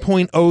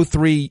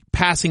 9.03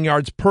 passing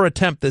yards per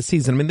attempt this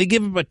season. I mean, they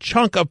give him a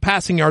chunk of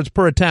passing yards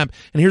per attempt,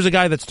 and here's a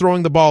guy that's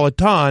throwing the ball a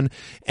ton.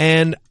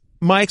 And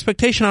my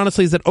expectation,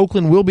 honestly, is that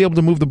Oakland will be able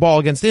to move the ball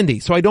against Indy.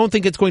 So I don't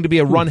think it's going to be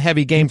a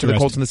run-heavy game for the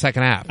Colts in the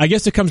second half. I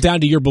guess it comes down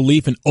to your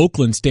belief in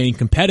Oakland staying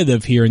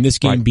competitive here and this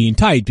game being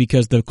tight,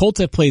 because the Colts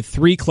have played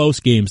 3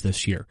 close games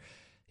this year.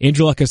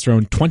 Andrew Luck has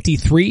thrown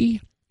 23,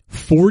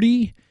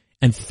 40,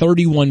 and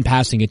 31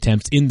 passing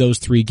attempts in those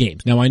 3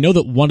 games. Now, I know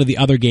that one of the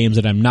other games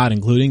that I'm not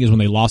including is when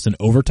they lost in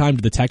overtime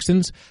to the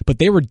Texans, but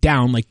they were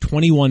down like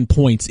 21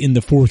 points in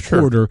the fourth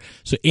quarter.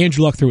 So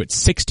Andrew Luck threw it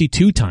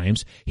 62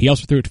 times. He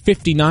also threw it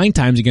 59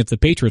 times against the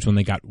Patriots when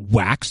they got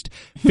waxed,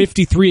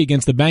 53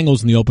 against the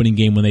Bengals in the opening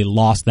game when they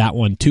lost that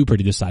one too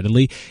pretty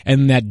decidedly.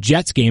 And that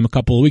Jets game a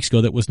couple of weeks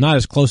ago that was not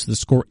as close as the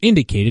score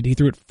indicated, he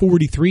threw it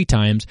 43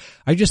 times.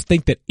 I just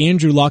think that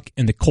Andrew Luck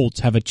and the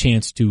Colts have a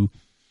chance to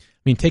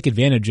take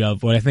advantage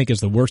of what I think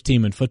is the worst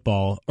team in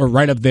football, or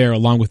right up there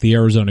along with the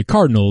Arizona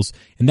Cardinals,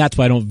 and that's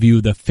why I don't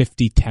view the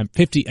 50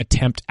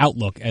 attempt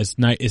outlook as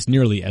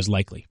nearly as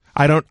likely.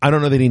 I don't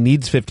know that he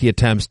needs 50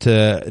 attempts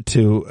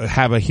to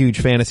have a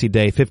huge fantasy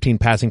day. 15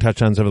 passing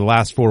touchdowns over the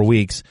last 4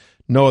 weeks.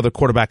 No other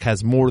quarterback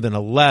has more than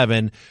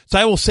 11. So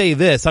I will say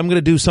this, I'm going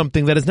to do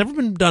something that has never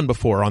been done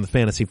before on the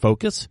Fantasy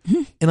Focus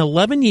in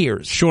 11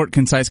 years. Short,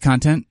 concise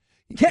content.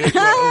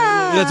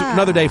 That's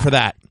another day for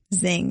that.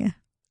 Zing.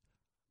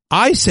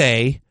 I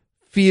say,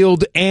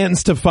 Field and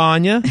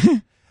Stephania,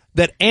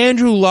 that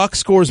Andrew Luck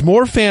scores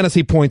more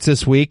fantasy points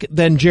this week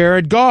than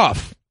Jared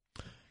Goff.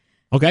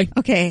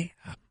 Okay.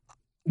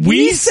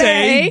 We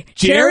say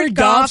Jared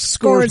Goff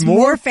scores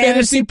more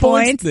fantasy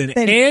points than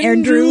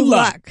Andrew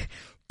Luck.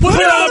 Put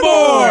it on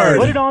board!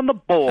 Put it on the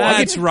board.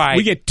 That's right.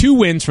 We get 2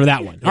 wins for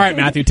that one. All right,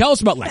 Matthew, tell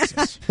us about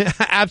Lexus.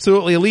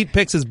 Absolutely. Elite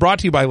Picks is brought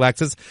to you by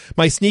Lexus.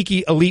 My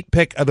sneaky elite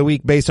pick of the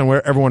week based on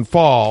where everyone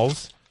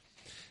falls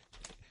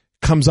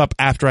comes up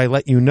after I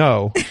let you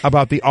know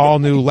about the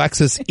all-new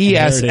Lexus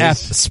ESF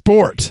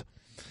Sport.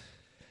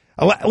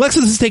 Lexus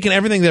has taken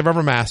everything they've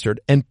ever mastered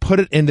and put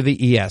it into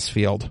the ES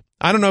field.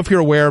 I don't know if you're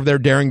aware of their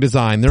daring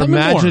design, their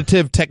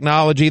imaginative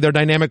technology, their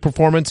dynamic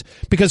performance,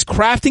 because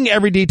crafting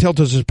every detail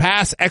to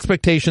surpass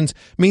expectations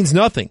means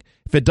nothing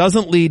if it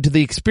doesn't lead to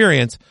the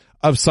experience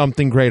of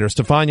something greater.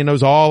 Stephania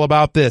knows all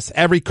about this.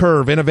 Every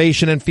curve,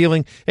 innovation, and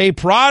feeling a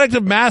product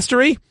of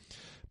mastery.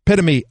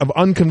 Epitome of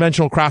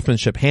unconventional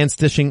craftsmanship, hand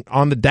stitching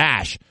on the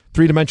dash,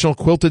 3-dimensional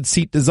quilted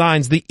seat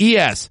designs. The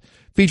ES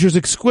features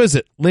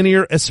exquisite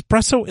linear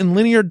espresso and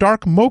linear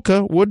dark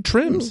mocha wood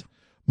trims.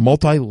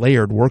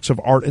 Multi-layered works of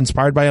art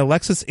inspired by a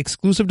Lexus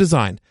exclusive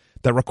design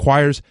that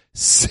requires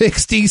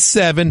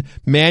 67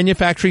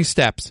 manufacturing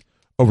steps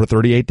over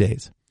 38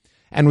 days.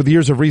 And with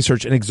years of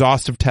research and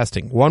exhaustive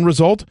testing, one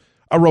result,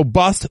 a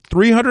robust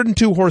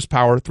 302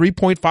 horsepower,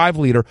 3.5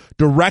 liter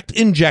direct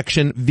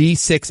injection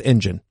V6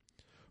 engine.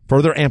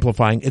 Further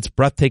amplifying its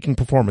breathtaking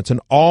performance, an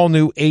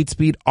all-new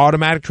 8-speed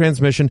automatic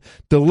transmission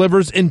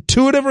delivers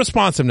intuitive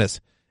responsiveness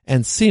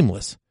and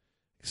seamless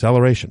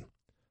acceleration.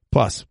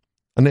 Plus,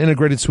 an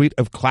integrated suite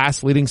of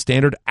class-leading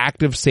standard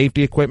active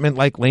safety equipment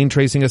like lane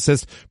tracing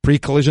assist,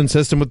 pre-collision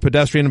system with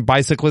pedestrian and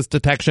bicyclist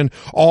detection,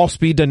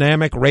 all-speed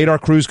dynamic radar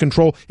cruise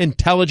control,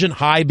 intelligent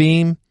high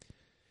beam.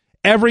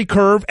 Every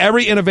curve,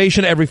 every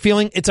innovation, every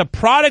feeling, it's a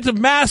product of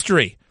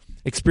mastery.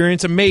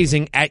 Experience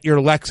amazing at your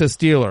Lexus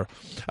dealer.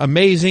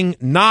 Amazing,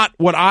 not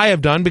what I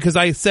have done, because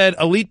I said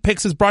Elite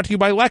Picks is brought to you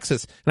by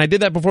Lexus. And I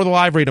did that before the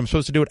live read. I'm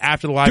supposed to do it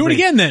after the live read. Do it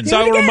again then. So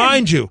I will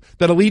remind you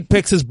that Elite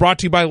Picks is brought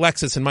to you by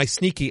Lexus, and my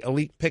sneaky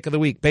Elite Pick of the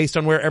week, based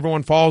on where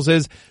everyone falls,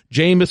 is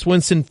Jameis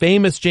Winston,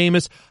 famous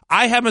Jameis.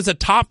 I have him as a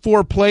top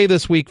 4 play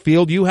this week,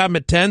 Field. You have him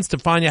at 10.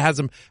 Stephania has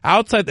him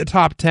outside the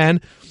top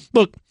 10.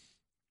 Look,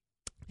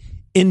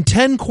 in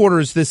 10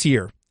 quarters this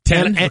year,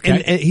 10?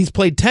 and he's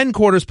played 10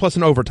 quarters plus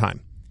an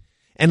overtime.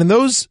 And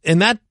in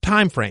that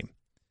time frame,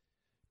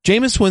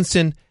 Jameis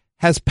Winston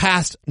has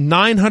passed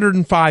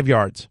 905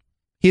 yards.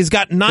 He's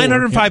got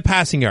 905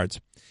 passing yards.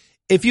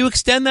 If you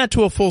extend that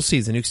to a full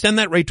season, you extend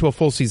that rate to a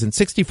full season,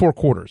 64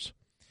 quarters,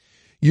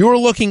 you're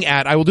looking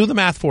at, I will do the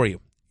math for you,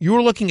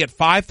 you're looking at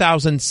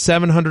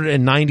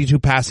 5,792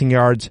 passing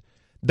yards.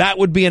 That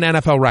would be an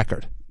NFL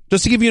record.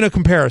 Just to give you a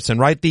comparison,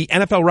 right? The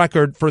NFL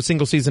record for a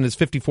single season is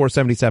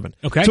 54-77.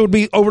 Okay. So it would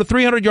be over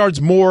 300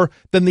 yards more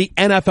than the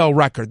NFL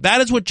record.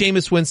 That is what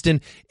Jameis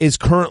Winston is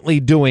currently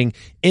doing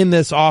in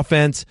this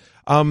offense.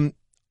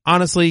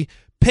 Honestly,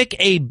 pick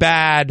a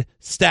bad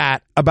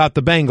stat about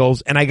the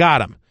Bengals, and I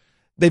got him.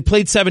 They've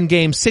played 7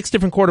 games. 6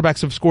 different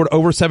quarterbacks have scored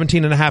over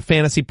 17.5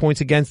 fantasy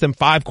points against them.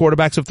 5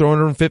 quarterbacks have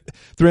thrown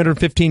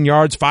 315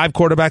 yards. 5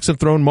 quarterbacks have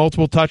thrown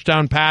multiple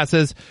touchdown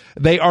passes.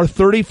 They are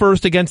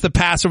 31st against the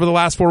pass over the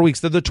last 4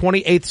 weeks. They're the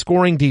 28th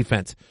scoring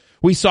defense.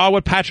 We saw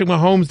what Patrick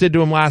Mahomes did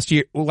to him last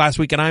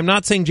week, and I'm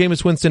not saying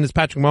Jameis Winston is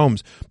Patrick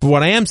Mahomes, but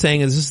what I am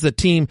saying is this is a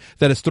team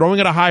that is throwing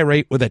at a high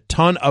rate with a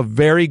ton of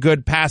very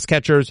good pass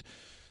catchers.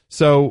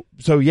 So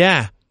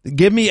yeah.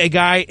 Give me a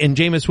guy in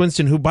Jameis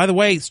Winston who, by the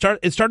way, is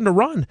starting to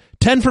run.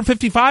 10 for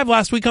 55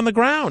 last week on the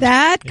ground.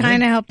 That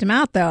kind of helped him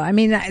out, though. I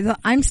mean,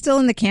 I'm still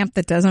in the camp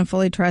that doesn't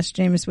fully trust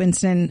Jameis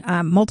Winston.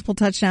 Multiple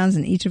touchdowns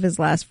in each of his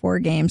last 4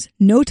 games.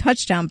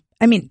 Touchdowns.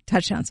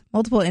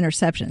 Multiple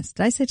interceptions.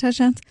 Did I say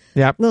touchdowns?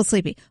 Yeah. A little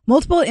sleepy.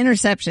 Multiple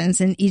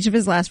interceptions in each of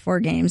his last 4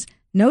 games.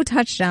 No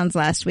touchdowns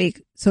last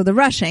week. So the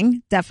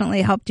rushing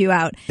definitely helped you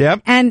out.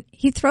 Yep. And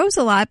he throws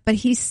a lot, but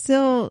he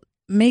still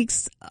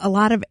makes a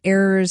lot of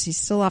errors. He's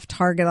still off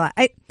target a lot.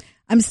 I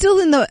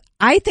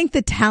think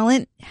the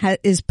talent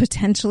is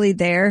potentially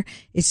there.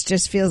 It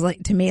just feels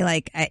like to me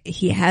like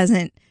he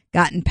hasn't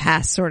gotten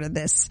past sort of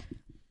this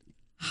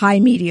high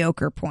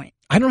mediocre point.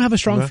 I don't have a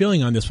strong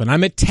feeling on this one.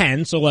 I'm at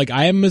 10, so like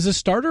I am as a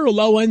starter, a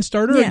low-end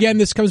starter. Yeah. Again,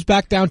 this comes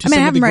back down to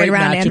some of the great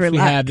matchups we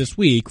have this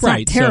week. It's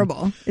not terrible.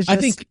 So it's just I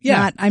think,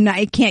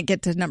 I can't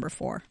get to number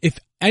 4. If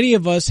any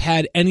of us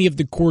had any of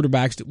the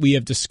quarterbacks that we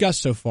have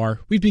discussed so far,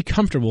 we'd be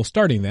comfortable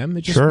starting them.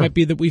 It just might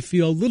be that we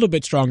feel a little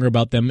bit stronger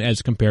about them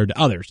as compared to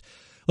others.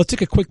 Let's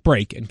take a quick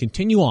break and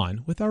continue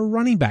on with our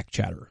running back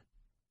chatter.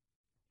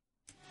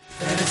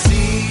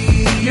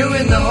 Fantasy, you're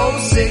in the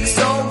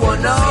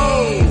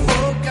 06010.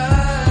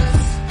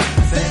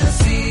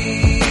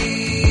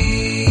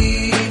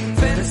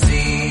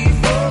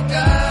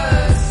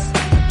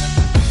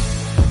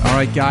 All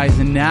right, guys,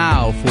 and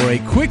now for a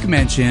quick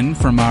mention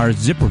from our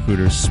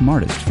Ziprecruiter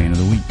Smartest Fan of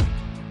the Week.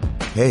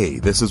 Hey,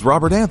 this is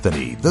Robert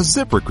Anthony, the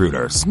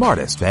Ziprecruiter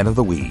Smartest Fan of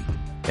the Week.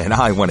 And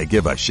I want to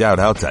give a shout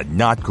out to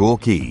Not Cool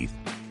Keith.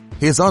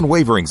 His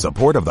unwavering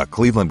support of the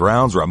Cleveland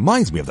Browns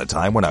reminds me of the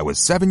time when I was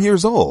 7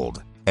 years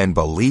old and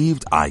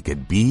believed I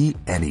could be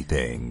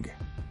anything,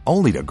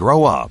 only to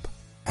grow up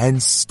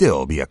and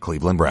still be a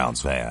Cleveland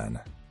Browns fan.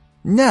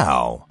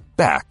 Now,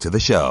 back to the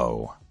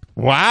show.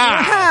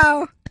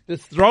 Wow.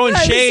 Just throwing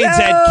shades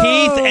at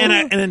Keith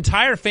and an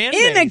entire fan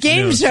base. In a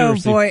game show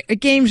host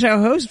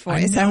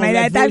voice.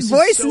 That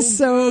voice is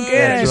so good.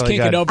 Yeah, just can't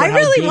get over I how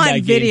really good want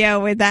that video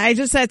with that. I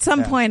just at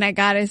some point I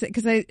got it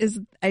because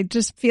I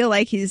just feel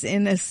like he's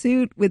in a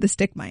suit with a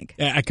stick mic.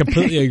 Yeah, I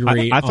completely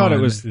agree. I thought it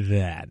was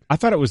that. I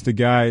thought it was the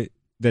guy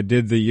that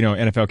did the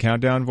NFL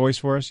Countdown voice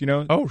for us.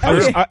 Oh,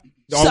 sure.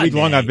 All week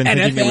long I've been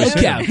thinking it was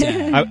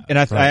Countdown.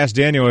 I asked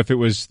Daniel if it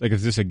was like,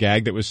 is this a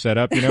gag that was set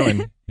up?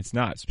 And it's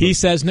not. He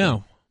says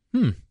no.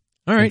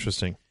 All right.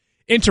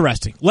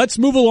 Interesting. Let's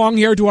move along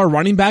here to our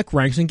running back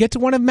ranks and get to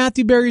one of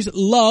Matthew Berry's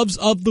loves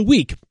of the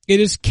week. It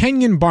is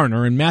Kenyon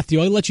Barner. And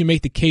Matthew, I'll let you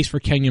make the case for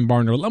Kenyon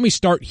Barner. Let me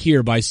start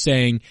here by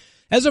saying,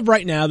 as of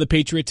right now, the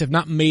Patriots have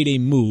not made a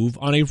move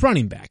on a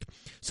running back.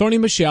 Sony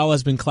Michel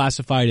has been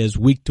classified as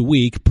week to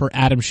week per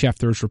Adam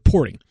Schefter's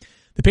reporting.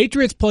 The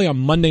Patriots play on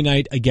Monday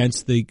night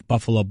against the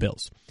Buffalo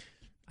Bills.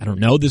 I don't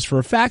know this for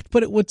a fact,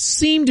 but it would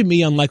seem to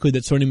me unlikely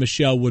that Sony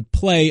Michel would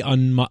play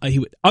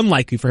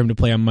unlikely for him to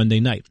play on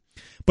Monday night.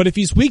 But if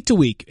he's week to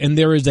week, and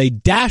there is a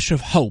dash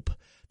of hope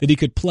that he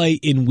could play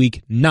in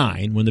week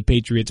 9 when the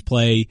Patriots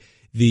play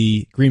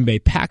the Green Bay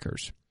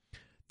Packers,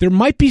 there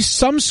might be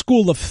some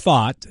school of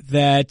thought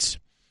that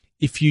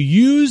if you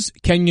use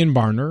Kenyon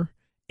Barner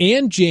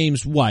and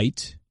James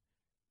White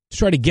to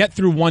try to get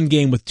through one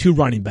game with 2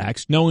 running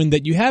backs, knowing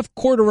that you have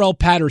Cordarrelle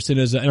Patterson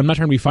and I'm not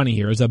trying to be funny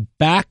here, as a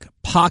back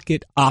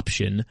pocket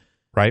option,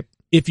 right?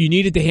 If you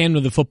needed to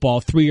handle the football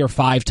 3 or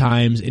 5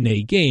 times in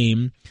a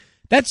game,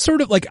 That's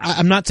sort of like,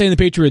 I'm not saying the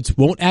Patriots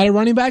won't add a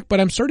running back, but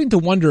I'm starting to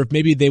wonder if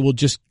maybe they will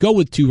just go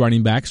with 2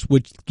 running backs,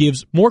 which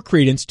gives more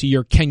credence to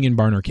your Kenyon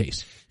Barner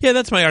case. Yeah,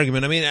 that's my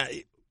argument. I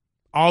mean,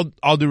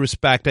 all due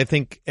respect, I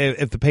think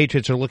if the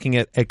Patriots are looking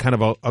at kind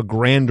of a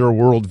grander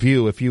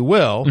worldview, if you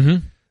will,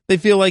 they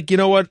feel like, you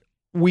know what,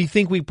 we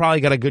think we probably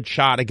got a good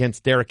shot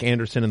against Derek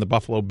Anderson and the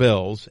Buffalo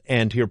Bills.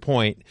 And to your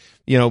point,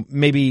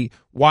 maybe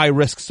why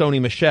risk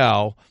Sony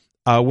Michel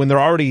when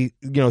they're already,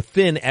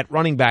 thin at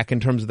running back in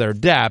terms of their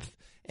depth?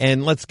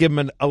 And let's give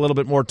them a little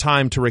bit more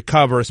time to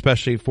recover,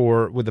 especially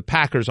with the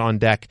Packers on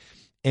deck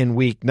in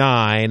Week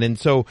 9. And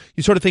so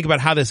you sort of think about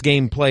how this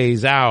game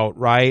plays out,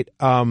 right?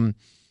 I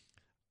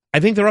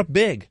think they're up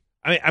big.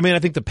 I mean, I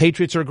think the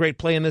Patriots are a great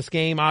play in this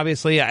game.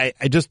 Obviously, I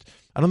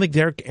don't think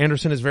Derek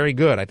Anderson is very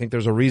good. I think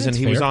there's a reason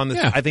he was on the.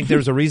 Yeah. I think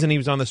there's a reason he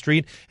was on the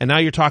street. And now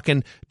you're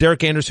talking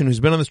Derek Anderson, who's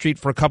been on the street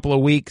for a couple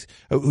of weeks,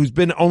 who's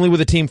been only with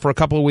the team for a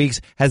couple of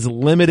weeks, has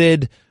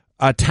limited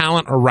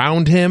talent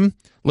around him.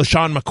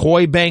 LaShawn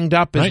McCoy banged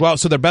up as well,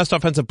 so their best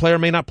offensive player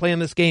may not play in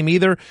this game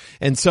either.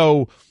 And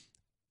so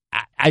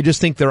I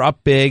just think they're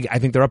up big. I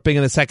think they're up big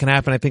in the second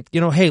half, and I think,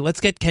 hey, let's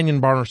get Kenyon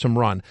Barner some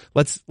run.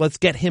 Let's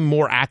get him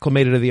more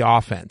acclimated to the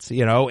offense,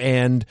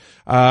 and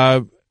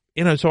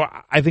so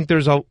I think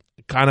there's a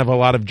kind of a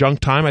lot of junk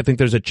time. I think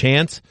there's a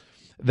chance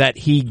that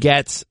he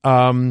gets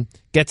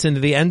into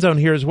the end zone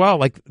here as well.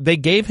 Like, they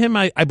gave him,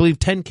 I believe,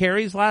 10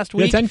 carries last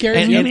week. Yeah, 10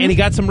 carries. And he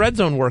got some red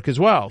zone work as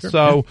well. Sure.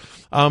 So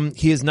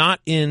he is not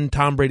in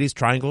Tom Brady's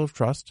triangle of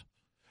trust.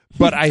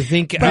 But I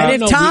think, but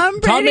if Tom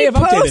Brady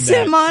posts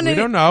him on it, we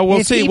don't know.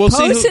 We'll see. We'll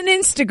post an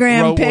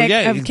Instagram pic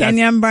of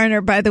Kenyon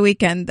Barner by the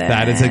weekend. Then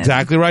that is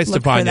exactly right,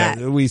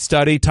 Stephania. We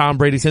study Tom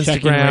Brady's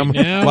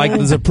Instagram like the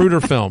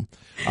Ziprecruiter film.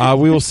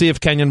 We will see if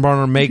Kenyon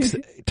Barner makes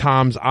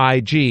Tom's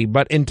IG.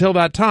 But until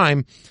that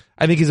time,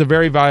 I think he's a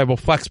very valuable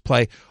flex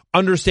play.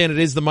 Understand it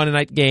is the Monday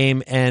night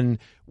game, and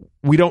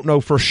we don't know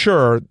for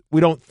sure.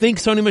 We don't think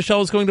Sony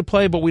Michel is going to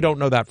play, but we don't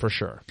know that for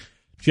sure.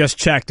 Just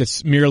checked.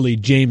 It's merely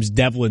James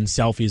Devlin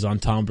selfies on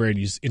Tom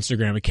Brady's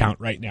Instagram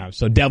account right now.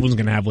 So Devlin's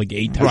going to have like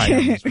 8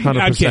 touchdowns. Right.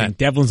 100%. I'm kidding.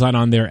 Devlin's not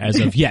on there as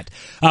of yet.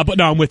 But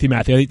no, I'm with you,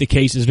 Matthew. I think the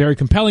case is very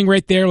compelling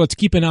right there. Let's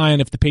keep an eye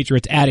on if the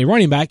Patriots add a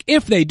running back.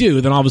 If they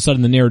do, then all of a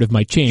sudden the narrative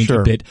might change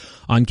a bit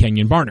on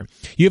Kenyon Barner.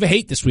 You have a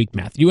hate this week,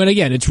 Matthew. And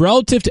again, it's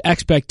relative to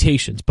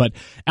expectations, but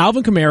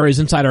Alvin Kamara is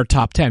inside our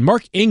top 10.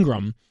 Mark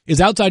Ingram is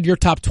outside your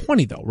top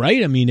 20 though,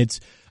 right? I mean, it's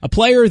a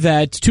player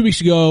that 2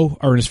 weeks ago,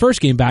 or in his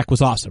first game back,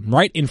 was awesome,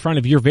 right in front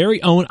of your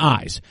very own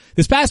eyes.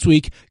 This past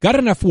week, got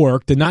enough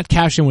work to not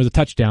cash in with a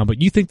touchdown, but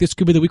you think this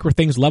could be the week where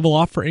things level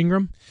off for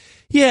Ingram?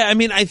 Yeah, I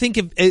mean, I think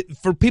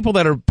for people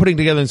that are putting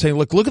together and saying,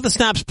 look at the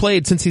snaps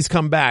played since he's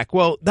come back.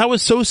 Well, that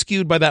was so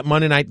skewed by that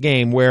Monday night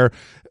game where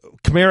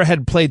Kamara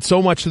had played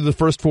so much through the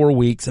first 4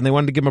 weeks, and they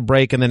wanted to give him a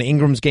break, and then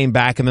Ingram's game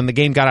back, and then the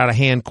game got out of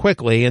hand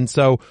quickly. And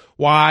so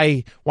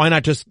why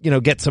not just,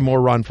 get some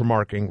more run for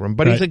Mark Ingram?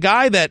 But he's a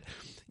guy that,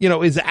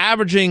 is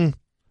averaging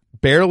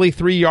barely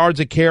 3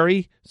 yards a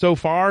carry so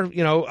far,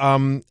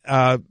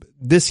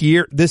 this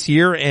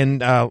year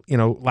and,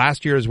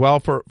 last year as well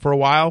for a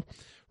while,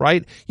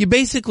 right? You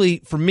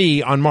basically, for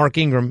me on Mark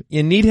Ingram,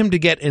 you need him to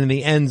get in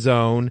the end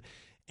zone.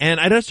 And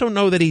I just don't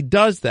know that he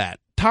does that.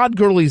 Todd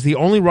Gurley is the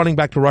only running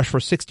back to rush for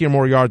 60 or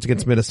more yards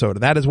against Minnesota.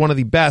 That is one of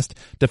the best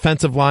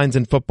defensive lines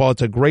in football.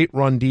 It's a great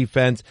run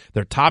defense.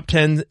 They're top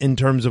 10 in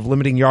terms of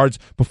limiting yards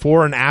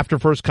before and after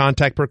first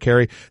contact per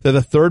carry. They're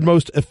the third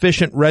most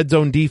efficient red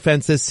zone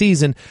defense this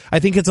season. I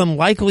think it's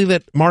unlikely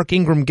that Mark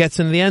Ingram gets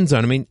into the end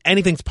zone. I mean,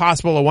 anything's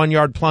possible, a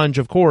 1-yard plunge,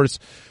 of course.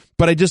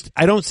 But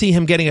I don't see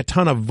him getting a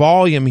ton of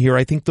volume here.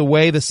 I think the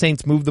way the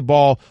Saints move the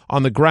ball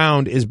on the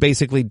ground is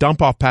basically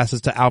dump-off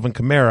passes to Alvin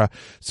Kamara.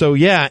 So,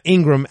 yeah,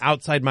 Ingram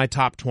outside my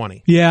top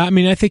 20. Yeah, I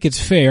mean, I think it's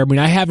fair. I mean,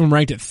 I have him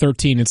ranked at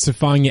 13 and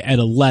Stephania at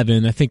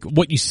 11. I think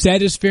what you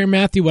said is fair,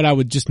 Matthew. What I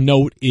would just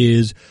note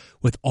is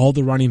with all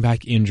the running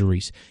back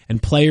injuries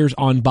and players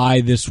on bye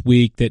this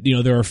week that,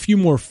 there are a few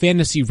more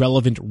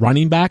fantasy-relevant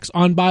running backs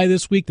on bye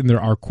this week than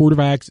there are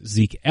quarterbacks.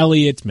 Zeke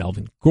Elliott,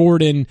 Melvin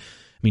Gordon.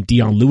 I mean,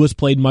 Deion Lewis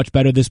played much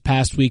better this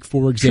past week,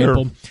 for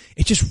example. Sure.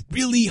 It's just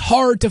really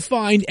hard to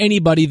find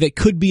anybody that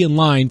could be in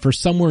line for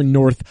somewhere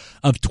north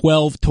of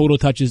 12 total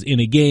touches in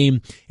a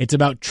game. It's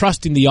about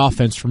trusting the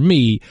offense for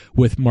me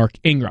with Mark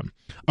Ingram.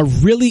 A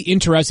really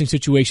interesting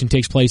situation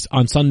takes place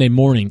on Sunday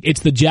morning. It's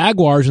the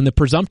Jaguars and the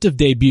presumptive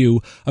debut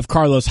of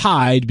Carlos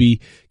Hyde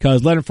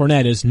because Leonard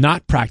Fournette is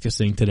not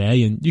practicing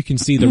today, and you can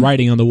see the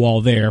writing on the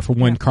wall there for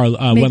when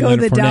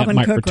Leonard Fournette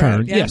might return.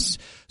 Right, yeah. Yes.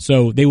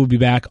 So they will be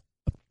back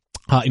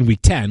in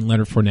week 10,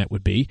 Leonard Fournette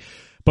would be.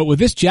 But with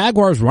this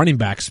Jaguars running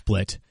back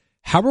split,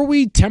 how are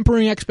we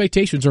tempering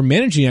expectations or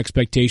managing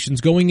expectations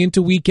going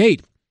into week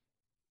 8?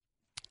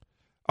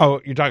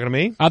 Oh, you're talking to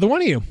me? Either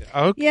one of you.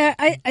 Okay. Yeah,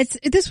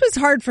 this was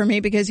hard for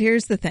me because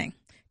here's the thing.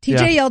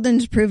 TJ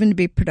Yeldon's proven to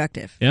be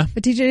productive. Yeah.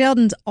 But TJ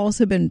Yeldon's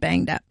also been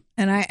banged up.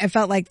 And I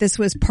felt like this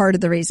was part of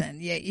the reason.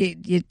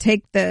 You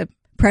take the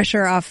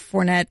pressure off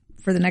Fournette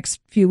for the next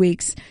few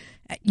weeks.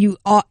 you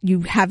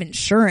have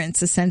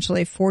insurance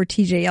essentially for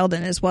TJ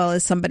Yeldon as well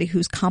as somebody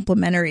who's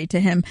complementary to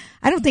him.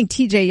 I don't think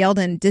TJ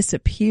Yeldon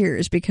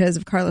disappears because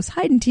of Carlos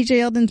Hyde, and TJ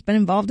Yeldon's been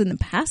involved in the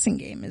passing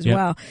game as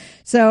well.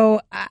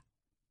 So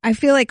I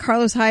feel like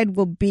Carlos Hyde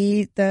will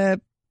be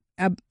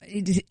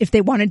if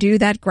they want to do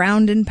that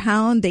ground and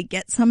pound, they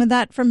get some of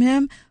that from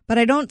him. But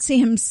I don't see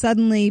him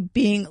suddenly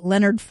being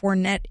Leonard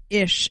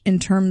Fournette-ish in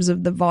terms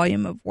of the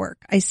volume of work.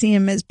 I see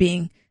him as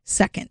being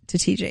second to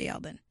TJ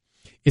Yeldon.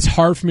 It's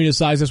hard for me to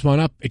size this one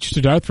up. It's just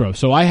a dart throw.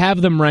 So I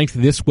have them ranked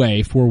this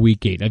way for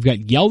week 8. I've got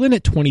Yeldon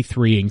at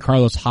 23 and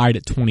Carlos Hyde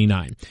at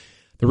 29.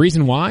 The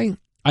reason why?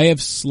 I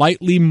have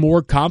slightly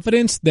more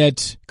confidence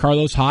that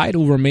Carlos Hyde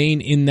will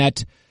remain in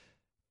that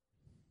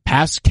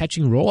pass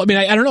catching role. I mean,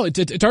 I don't know. It's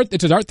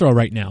a dart throw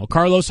right now.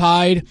 Carlos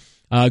Hyde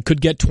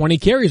could get 20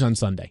 carries on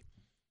Sunday.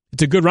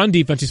 It's a good run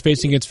defense he's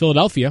facing against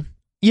Philadelphia.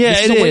 Yeah,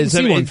 it is.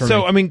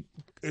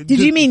 Did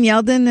you mean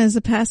Yeldon as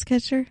a pass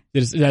catcher?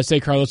 Did I say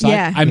Carlos Hyde?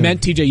 Yeah. I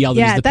meant TJ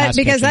Yeldon as the pass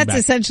catcher. Because that's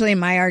essentially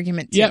my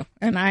argument too. Yeah.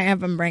 And I have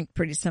them ranked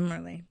pretty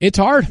similarly. It's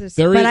hard. It's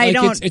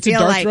a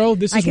dart throw.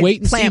 This is wait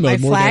and see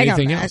mode more than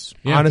anything else.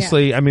 Yeah.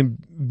 Honestly, I mean,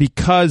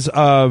 because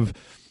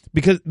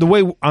the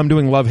way I'm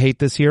doing love-hate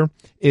this year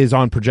is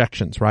on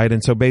projections, right?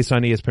 And so based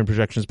on ESPN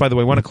projections, by the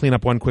way, I want to clean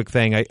up one quick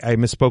thing. I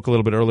misspoke a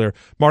little bit earlier.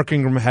 Mark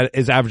Ingram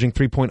is averaging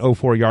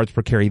 3.04 yards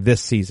per carry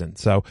this season.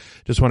 So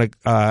just want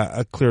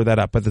to clear that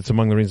up. But that's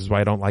among the reasons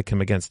why I don't like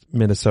him against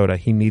Minnesota.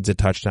 He needs a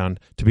touchdown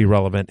to be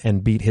relevant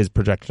and beat his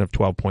projection of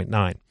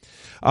 12.9.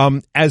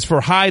 As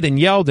for Hyde and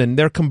Yeldon,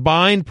 their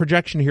combined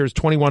projection here is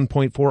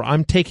 21.4.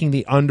 I'm taking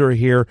the under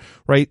here,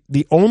 right?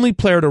 The only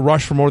player to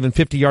rush for more than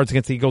 50 yards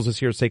against the Eagles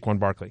this year is Saquon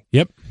Barkley.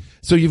 Yep.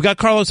 So you've got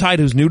Carlos Hyde,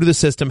 who's new to the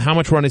system. How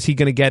much run is he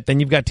going to get? Then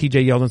you've got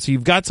TJ Yeldon. So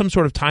you've got some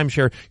sort of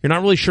timeshare. You're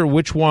not really sure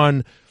which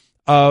one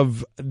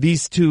of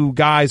these two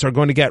guys are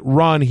going to get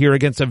run here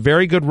against a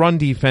very good run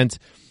defense.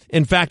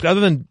 In fact, other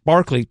than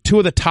Barkley, 2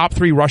 of the top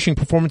 3 rushing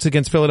performances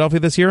against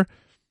Philadelphia this year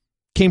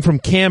came from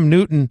Cam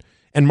Newton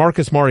and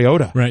Marcus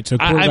Mariota. Right, so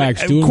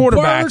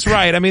quarterbacks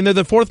right. I mean, they're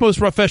the 4th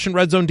most efficient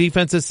red zone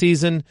defense this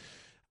season.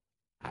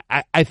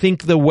 I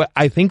think the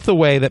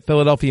way that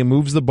Philadelphia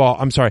moves the ball,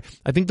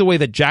 I think the way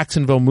that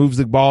Jacksonville moves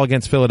the ball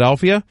against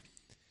Philadelphia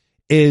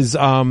is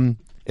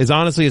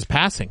honestly is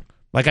passing.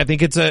 Like, I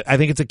think it's a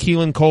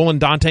Keelan Cole and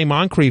Dante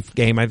Moncrief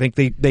game. I think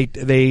they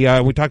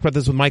we talked about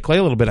this with Mike Clay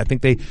a little bit. I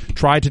think they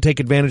tried to take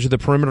advantage of the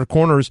perimeter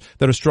corners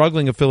that are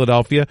struggling of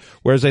Philadelphia,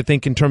 whereas I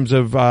think in terms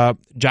of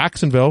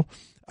Jacksonville,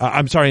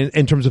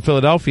 in terms of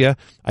Philadelphia,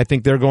 I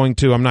think they're going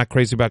to, I'm not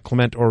crazy about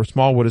Clement or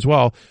Smallwood as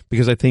well,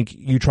 because I think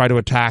you try to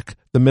attack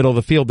the middle of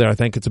the field there. I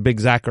think it's a big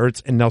Zach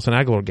Ertz and Nelson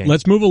Aguilar game.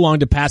 Let's move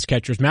along to pass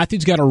catchers.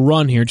 Matthew's got to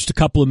run here in just a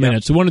couple of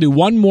minutes. So I want to do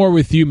one more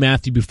with you,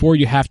 Matthew, before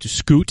you have to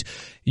scoot.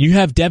 You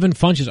have Devin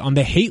Funchess on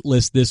the hate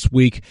list this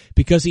week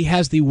because he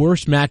has the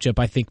worst matchup,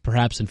 I think,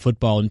 perhaps in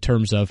football in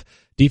terms of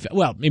defense.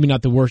 Well, maybe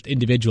not the worst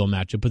individual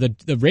matchup, but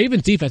the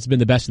Ravens defense has been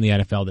the best in the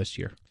NFL this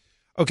year.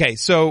 Okay,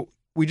 so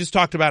we just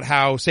talked about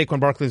how Saquon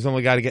Barkley is the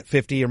only guy to get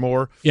 50 or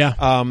more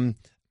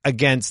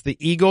against the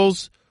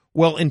Eagles.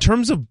 Well, in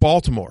terms of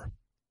Baltimore,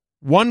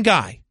 one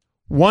guy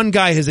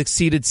has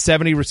exceeded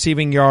 70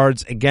 receiving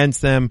yards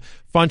against them.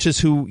 Funchess,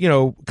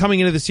 who,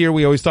 coming into this year,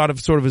 we always thought of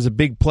sort of as a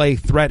big play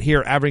threat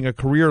here, averaging a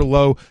career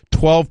low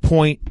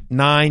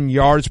 12.9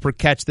 yards per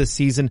catch this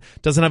season.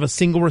 Doesn't have a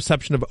single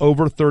reception of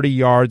over 30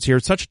 yards here.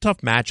 Such a tough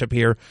matchup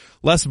here.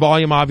 Less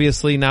volume,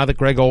 obviously, now that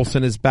Greg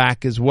Olsen is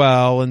back as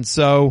well. And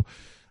so,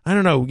 I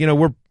don't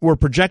know, we're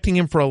projecting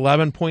him for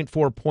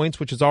 11.4 points,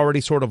 which is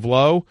already sort of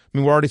low. I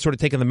mean, we're already sort of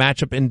taking the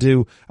matchup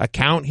into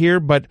account here,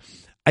 but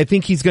I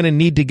think he's going to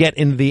need to get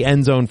into the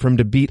end zone for him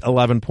to beat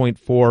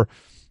 11.4.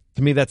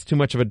 To me, that's too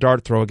much of a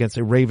dart throw against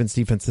a Ravens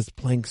defense that's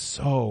playing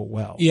so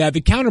well. Yeah,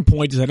 the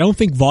counterpoint is I don't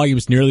think volume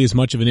is nearly as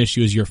much of an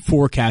issue as you're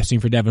forecasting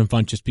for Devin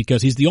Funchess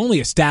because he's the only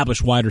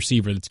established wide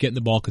receiver that's getting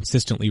the ball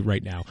consistently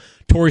right now.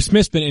 Torrey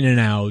Smith's been in and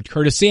out.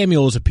 Curtis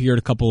Samuel has appeared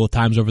a couple of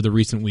times over the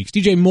recent weeks.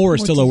 DJ Moore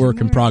is still a work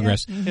in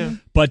progress. Yeah. Mm-hmm.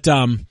 But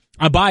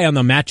I buy on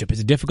the matchup.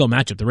 It's a difficult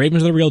matchup. The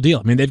Ravens are the real deal.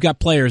 I mean, they've got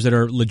players that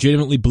are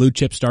legitimately blue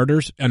chip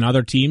starters on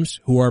other teams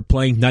who are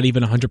playing not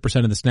even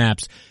 100% of the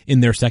snaps in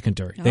their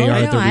secondary. They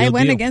are the real deal. I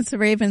went against the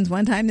Ravens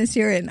one time this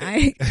year and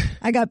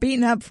I got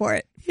beaten up for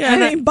it.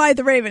 Yeah, by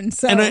the Ravens.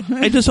 So. And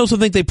I just also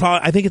think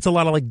I think it's a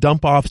lot of like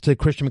dump offs to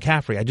Christian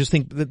McCaffrey. I just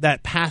think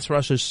that pass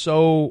rush is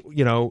so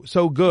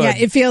good. Yeah,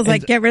 it feels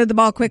like get rid of the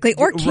ball quickly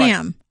or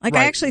Cam. Right.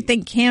 I actually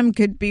think Cam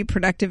could be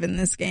productive in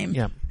this game.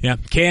 Yeah.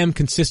 Cam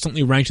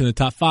consistently ranks in the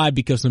top 5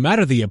 because no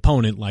matter the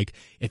opponent, like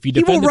if you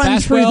defend the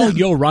pass well,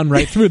 you'll run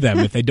right through them.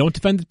 If they don't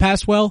defend the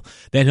pass well,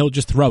 then he'll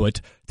just throw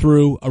it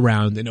through,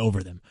 around, and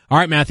over them. All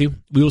right, Matthew,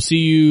 we will see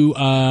you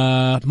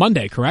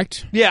Monday,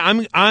 correct?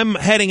 Yeah, I'm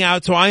heading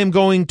out, so I'm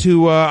going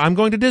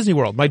to Disney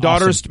World. My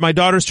daughter's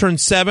turned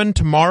 7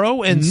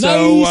 tomorrow, and nice.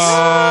 So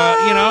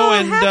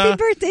happy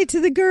birthday to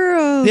the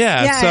girl.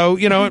 Yeah. So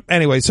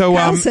anyway, so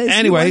Kyle says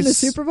anyways, won the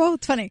Super Bowl.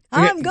 It's funny.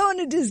 funny. I'm going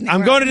to Disney.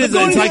 I'm going to Disney.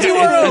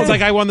 It's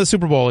like I won the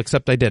Super Bowl,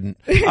 except I didn't.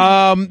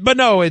 But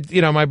no,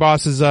 my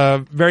boss is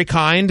very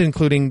kind,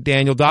 including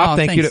Daniel Dopp.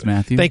 Thanks,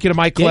 Matthew. Thank you to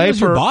Mike Clay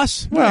Daniel's your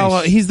boss.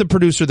 Well, he's the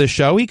producer of the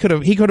show. He could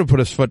have put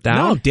his foot down.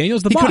 No,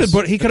 Daniel's the boss.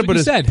 He could have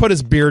put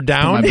his beard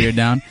down. Put my beard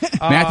down.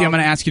 Matthew, I'm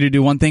going to ask you to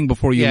do one thing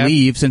before you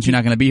leave, since you're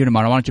not going to be here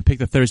tomorrow. Why don't you pick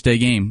the Thursday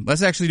game?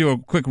 Let's actually do a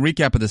quick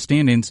recap of the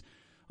standings.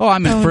 Oh,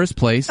 I'm in first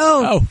place.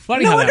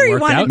 Funny how that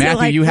worked out.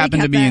 Matthew, you happen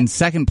to be in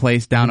second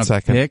place, down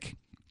a pick.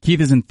 Keith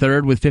is in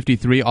third with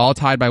 53, all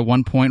tied by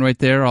 1 point right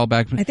there, all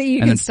back. I think you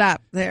can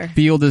stop there.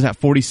 Field is at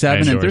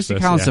 47, and Thirsty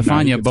Kyle and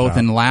Stephania both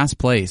in last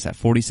place at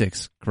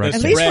 46. Correct.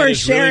 At least we're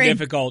sharing. Really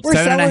difficult. We're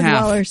 7.5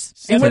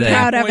 dwellers, and we're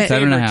proud of it.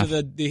 7.5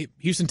 to the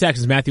Houston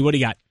Texans. Matthew, what do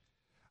you got?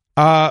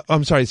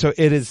 I'm sorry. So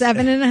it is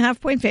 7.5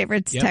 point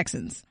favorites. Yep.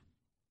 Texans.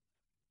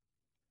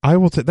 I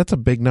will say that's a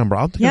big number.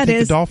 I'll take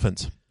the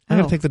Dolphins. I'm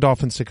going to take the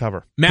Dolphins to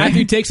cover.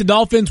 Matthew takes the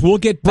Dolphins. We'll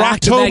get back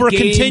October to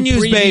that game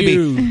continues,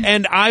 preview. baby.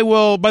 And I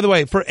will, by the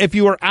way, if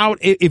you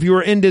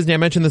were in Disney, I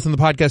mentioned this in the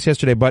podcast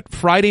yesterday, but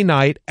Friday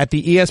night at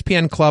the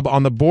ESPN Club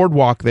on the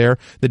boardwalk there,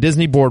 the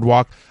Disney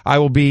boardwalk, I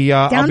will be,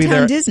 downtown I'll be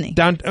there. Disney.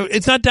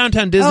 It's not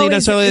downtown Disney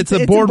necessarily. It's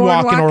the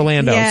boardwalk in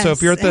Orlando. Yes, so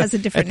if you're at it has a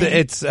different name.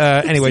 it's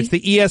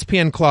the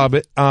ESPN Club.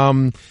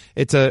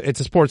 It's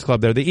a sports club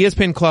there. The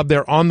ESPN Club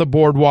there on the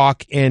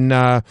boardwalk in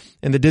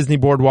the Disney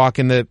boardwalk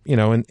in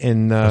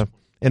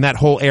in that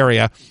whole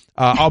area.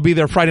 I'll be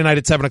there Friday night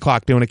at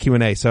 7:00 doing a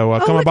Q&A. So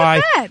come on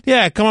by.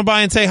 Yeah, come on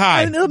by and say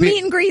hi. A little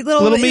meet and greet,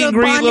 little meet and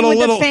greet, bonding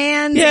with the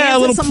fans. Yeah,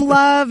 answer some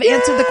love.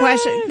 Answer the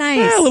question. Nice.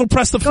 Yeah, a little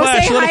press the Go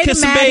flesh, say a little hi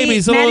kiss to some Maddie,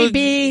 babies, Maddie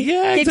B.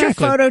 Yeah, Get your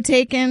photo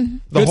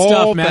taken. The Good whole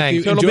stuff, thing.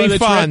 Matthew. So it'll Enjoy be the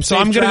fun. trip. So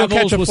Safe I'm going to go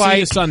catch a travels. flight. We'll see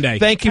you Sunday.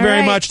 Thank you All very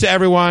right. much to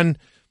everyone.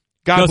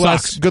 God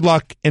bless. Sox. Good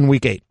luck in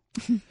week 8.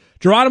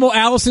 Geronimo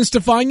Allison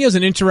Stephania is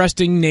an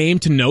interesting name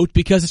to note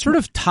because it sort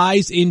of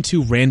ties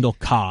into Randall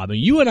Cobb. And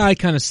you and I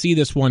kind of see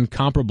this one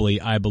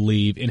comparably, I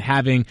believe, in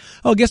having,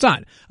 guess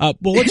not.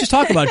 Well, let's just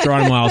talk about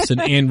Geronimo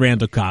Allison and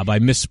Randall Cobb. I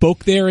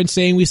misspoke there in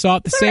saying we saw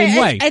it the same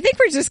way. I think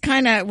we're just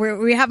kind of,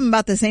 we have them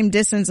about the same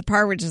distance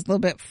apart. We're just a little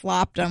bit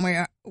flopped on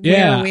where we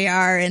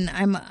are. And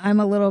I'm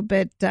a little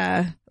bit,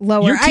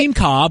 lower. You're team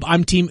Cobb.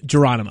 I'm team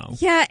Geronimo.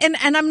 Yeah. And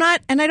I'm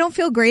not, and I don't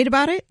feel great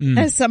about it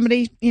as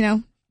somebody,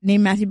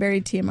 named Matthew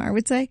Berry TMR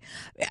would say.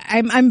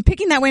 I'm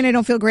picking that way and I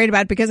don't feel great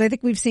about it because I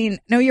think we've seen,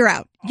 no, you're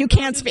out. You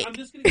can't speak. I'm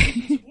just going to give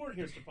you support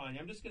here, Stephania.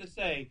 I'm just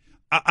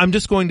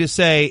going to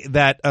say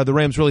that the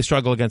Rams really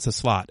struggle against the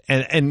slot.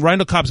 And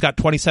Randall Cobb's got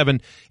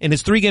 27 in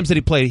his 3 games that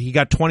he played. He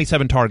got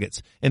 27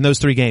 targets in those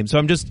 3 games.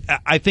 So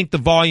I think the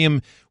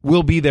volume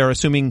will be there,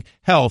 assuming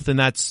health. And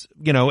that's,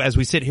 as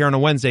we sit here on a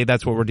Wednesday,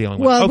 that's what we're dealing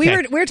with. Well,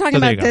 okay. we were talking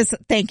about this.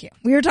 Thank you.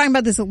 We were talking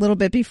about this a little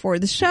bit before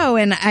the show.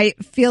 And I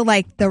feel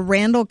like the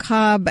Randall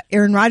Cobb,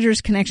 Aaron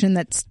Rodgers connection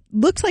that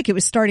looks like it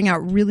was starting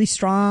out really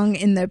strong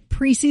in the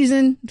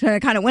preseason.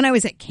 Kind of when I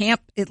was at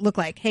camp, it looked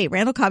like, hey,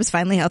 Randall Cobb's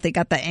finally healthy,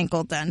 got the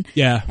ankle done.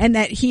 Yeah. And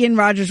that he and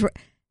Rodgers were,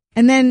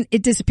 and then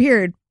it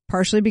disappeared,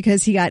 partially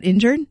because he got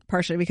injured,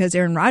 partially because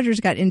Aaron Rodgers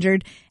got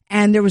injured.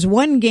 And there was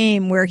one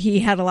game where he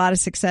had a lot of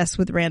success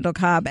with Randall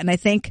Cobb. And I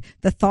think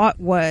the thought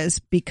was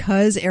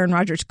because Aaron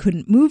Rodgers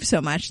couldn't move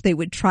so much, they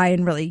would try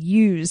and really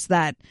use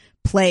that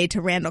play to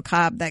Randall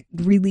Cobb, that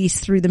release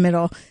through the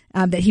middle,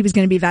 that he was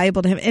going to be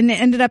valuable to him. And it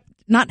ended up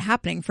not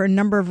happening for a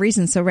number of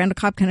reasons. So Randall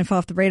Cobb kind of fell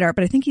off the radar,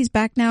 but I think he's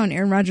back now and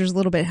Aaron Rodgers is a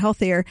little bit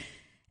healthier.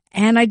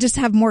 And I just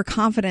have more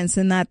confidence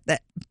in that,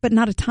 but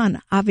not a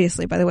ton,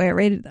 obviously, by the way I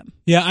rated them.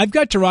 Yeah, I've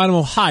got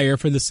Geronimo higher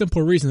for the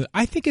simple reason that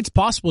I think it's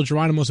possible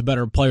Geronimo's a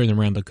better player than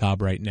Randall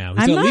Cobb right now.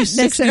 He's I'm at not least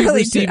 60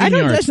 necessarily, receiving I don't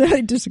yards.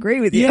 necessarily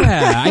disagree with you.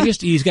 Yeah,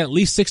 he's got at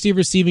least 60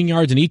 receiving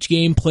yards in each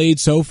game played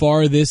so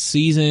far this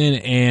season.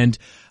 And,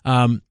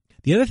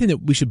 the other thing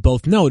that we should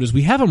both note is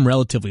we have him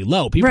relatively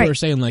low. People are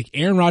saying like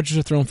Aaron Rodgers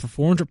has thrown for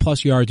 400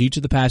 plus yards each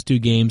of the past 2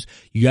 games.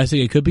 You guys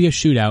think it could be a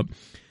shootout.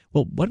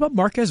 Well, what about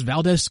Marquez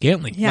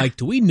Valdez-Scantling? Yeah. Like,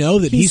 do we know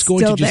that he's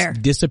going to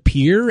just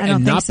disappear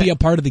and not be a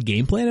part of the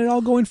game plan at all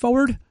going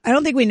forward? I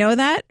don't think we know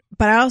that,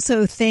 but I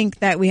also think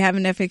that we have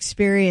enough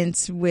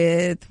experience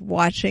with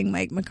watching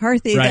Mike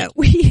McCarthy that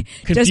we,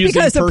 just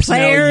because a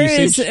player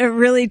is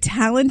really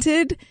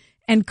talented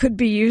and could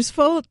be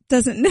useful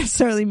doesn't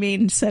necessarily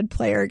mean said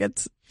player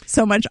gets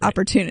so much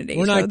opportunity.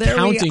 We're not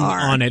counting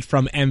on it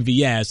from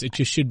MVS. It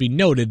just should be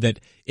noted that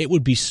it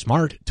would be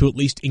smart to at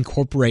least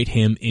incorporate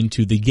him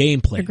into the game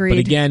plan. Agreed. But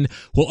again,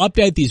 we'll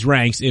update these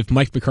ranks if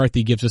Mike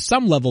McCarthy gives us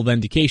some level of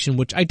indication,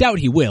 which I doubt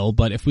he will,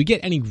 but if we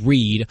get any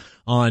read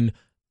on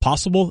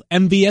possible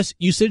MVS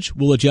usage,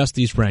 we'll adjust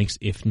these ranks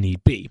if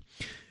need be.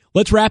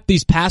 Let's wrap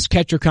these pass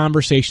catcher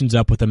conversations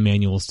up with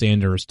Emmanuel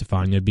Sanders,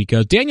 Stephania,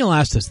 because Daniel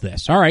asked us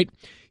this. All right.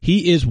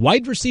 He is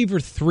wide receiver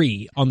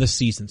 3 on the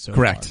season so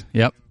Correct. far.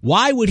 Yep.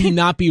 Why would he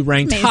not be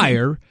ranked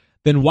higher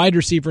than wide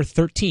receiver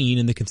 13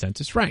 in the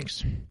consensus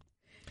ranks?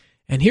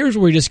 And here's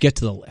where we just get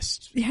to the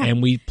list. Yeah.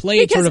 And we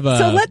play sort of a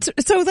so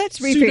let's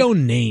pseudo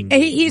name.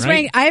 He's right?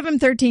 ranked, I have him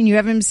 13, you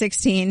have him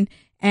 16.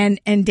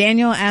 And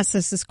Daniel asked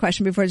us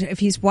question before, if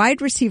he's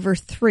wide receiver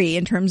 3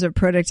 in terms of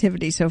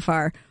productivity so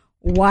far,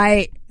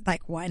 why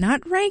like, why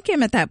not rank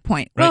him at that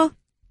point? Right. Well,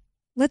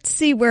 let's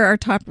see where our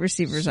top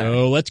receivers are.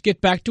 So let's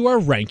get back to our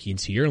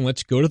rankings here, and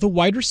let's go to the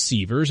wide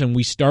receivers, and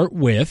we start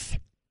with,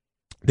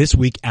 this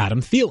week,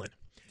 Adam Thielen.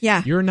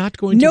 Yeah. You're not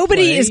going to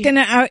Nobody play. is going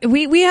to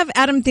we have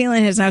Adam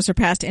Thielen has now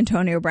surpassed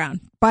Antonio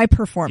Brown by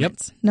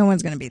performance. Yep. No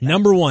one's going to beat that.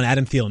 Number 1,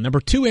 Adam Thielen. Number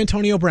 2,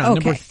 Antonio Brown.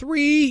 Okay. Number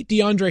 3,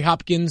 DeAndre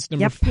Hopkins.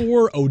 Number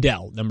 4,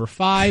 Odell. Number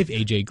 5,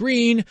 AJ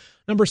Green.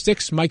 Number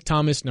 6, Mike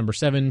Thomas. Number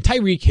 7,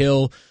 Tyreek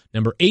Hill.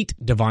 Number 8,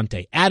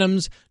 Devontae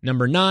Adams.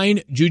 Number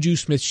 9, Juju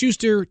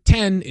Smith-Schuster.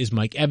 10 is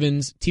Mike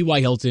Evans,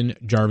 T.Y. Hilton,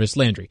 Jarvis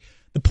Landry.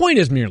 The point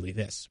is merely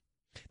this.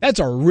 That's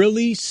a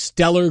really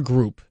stellar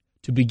group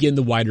to begin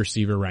the wide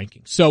receiver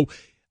ranking. So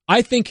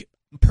I think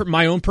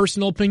my own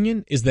personal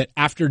opinion is that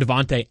after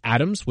Devontae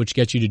Adams, which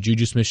gets you to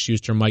Juju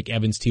Smith-Schuster, Mike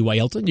Evans, T.Y.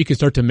 Hilton, you can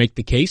start to make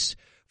the case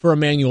for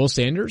Emmanuel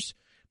Sanders.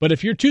 But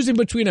if you're choosing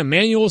between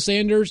Emmanuel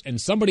Sanders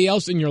and somebody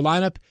else in your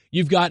lineup,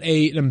 you've got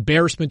an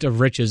embarrassment of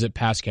riches at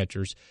pass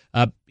catchers.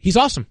 He's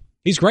awesome.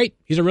 He's great.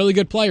 He's a really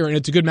good player, and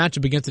it's a good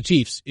matchup against the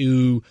Chiefs,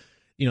 who,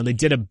 they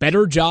did a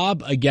better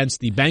job against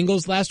the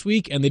Bengals last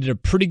week, and they did a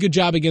pretty good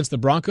job against the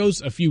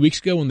Broncos a few weeks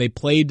ago when they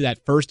played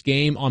that first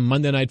game on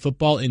Monday Night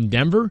Football in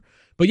Denver.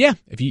 But yeah,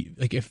 if you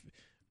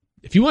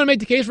want to make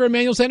the case for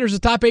Emmanuel Sanders as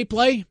a top 8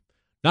 play,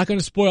 not going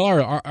to spoil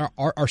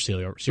our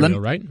cereal,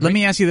 right? Let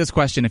me ask you this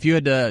question: if you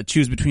had to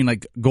choose between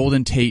like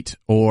Golden Tate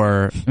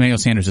or Emmanuel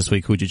Sanders this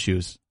week, who would you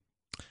choose?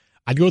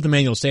 I'd go with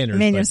Emmanuel Sanders.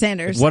 Emmanuel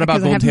Sanders. What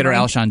about Golden Tate or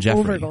Alshon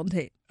Jeffrey? Over Golden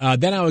Tate.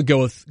 Then I would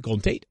go with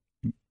Golden Tate.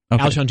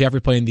 Okay. Alshon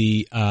Jeffrey playing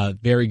the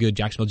very good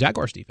Jacksonville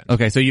Jaguars defense.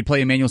 Okay, so you'd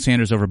play Emmanuel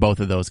Sanders over both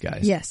of those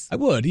guys? Yes. I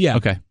would, yeah.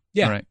 Okay.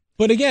 Yeah. All right.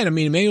 But again,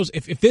 Emmanuel's,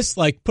 if this,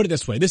 put it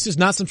this way, this is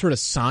not some sort of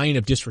sign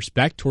of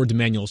disrespect towards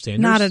Emmanuel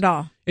Sanders. Not at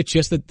all. It's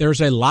just that there's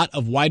a lot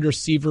of wide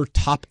receiver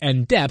top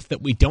end depth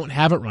that we don't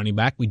have at running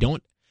back. We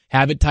don't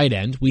have at tight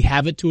end. We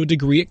have it to a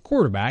degree at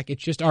quarterback.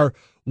 It's just our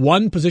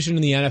one position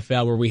in the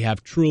NFL where we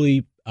have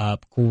truly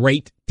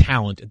great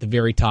talent at the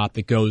very top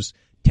that goes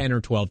 10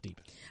 or 12 deep.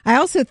 I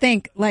also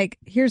think,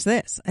 here's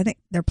this. I think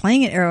they're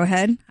playing at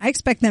Arrowhead. I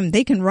expect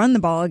they can run the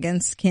ball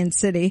against Kansas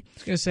City.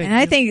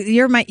 I think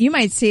you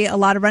might see a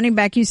lot of running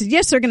back usage.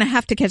 Yes, they're going to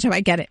have to catch up.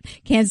 I get it.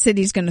 Kansas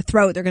City's going to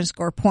throw. They're going to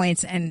score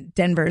points, and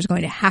Denver is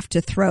going to have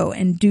to throw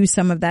and do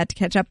some of that to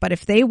catch up. But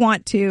if they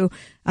want to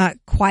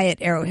quiet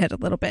Arrowhead a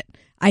little bit,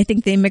 I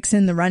think they mix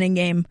in the running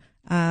game.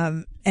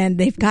 And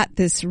they've got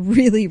this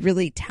really,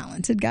 really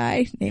talented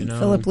guy named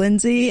Philip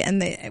Lindsay,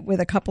 and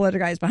with a couple other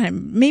guys behind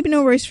him. Maybe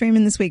no Royce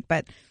Freeman this week,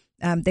 but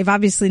they've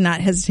obviously not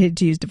hesitated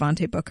to use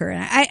Devontae Booker.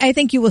 And I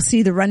think you will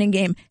see the running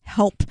game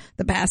help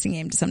the passing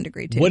game to some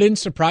degree, too. Wouldn't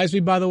surprise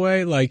me, by the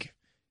way, as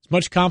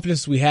much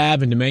confidence as we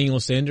have in Emmanuel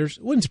Sanders,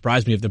 it wouldn't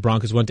surprise me if the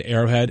Broncos went to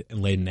Arrowhead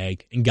and laid an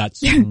egg and got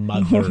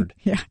smothered.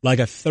 Like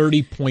a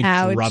 30-point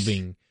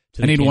drubbing.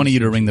 I need one of you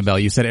to ring the bell.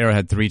 You said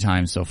Arrowhead 3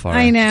 times so far.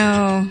 I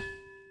know.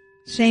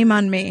 Shame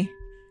on me.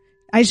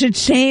 I should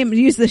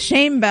use the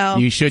shame bell.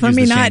 You should use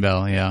the shame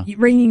bell, yeah.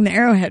 Ringing the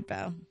Arrowhead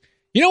bell.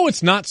 You know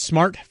what's not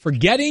smart?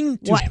 Forgetting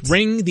to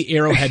ring the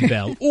Arrowhead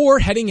bell or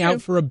heading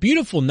out for a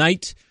beautiful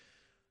night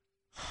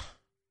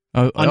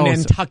on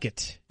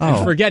Nantucket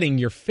and forgetting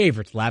your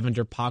favorite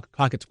lavender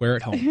pocket square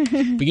at home.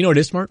 But you know what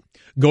is smart?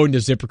 Going to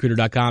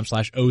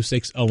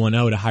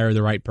ZipRecruiter.com/06010 to hire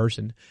the right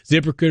person.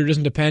 ZipRecruiter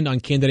doesn't depend on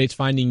candidates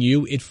finding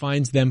you. It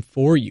finds them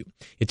for you.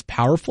 Its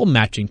powerful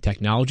matching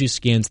technology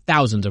scans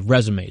thousands of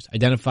resumes,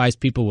 identifies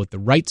people with the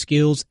right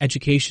skills,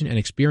 education, and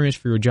experience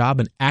for your job,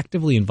 and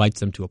actively invites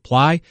them to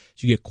apply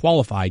so you get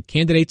qualified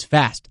candidates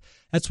fast.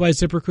 That's why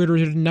ZipRecruiter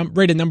is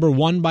rated number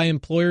 1 by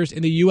employers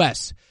in the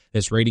U.S.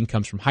 This rating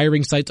comes from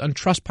hiring sites on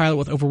Trustpilot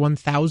with over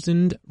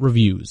 1,000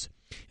 reviews.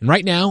 And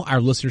right now, our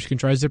listeners can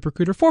try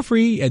ZipRecruiter for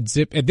free at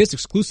this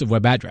exclusive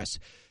web address,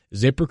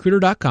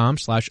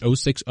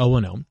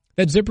 ZipRecruiter.com/06010.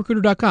 That's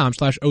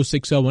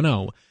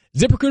ZipRecruiter.com/06010.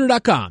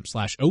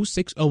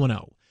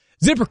 ZipRecruiter.com/06010.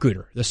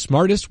 ZipRecruiter, the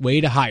smartest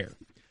way to hire.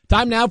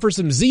 Time now for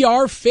some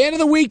ZR Fan of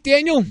the Week,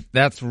 Daniel.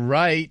 That's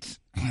right.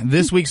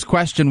 This week's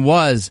question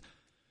was,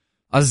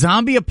 a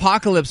zombie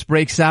apocalypse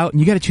breaks out, and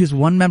you got to choose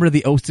one member of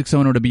the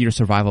 060 to be your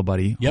survival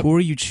buddy. Yep. Who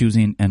are you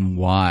choosing and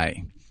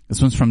why?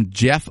 This one's from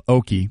Jeff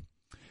Oakey.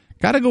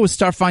 Got to go with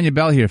Stephania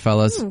Bell here,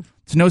 fellas. Ooh.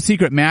 It's no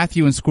secret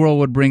Matthew and Squirrel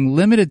would bring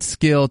limited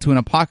skill to an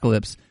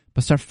apocalypse,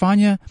 but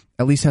Stephania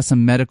at least has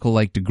some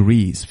medical-like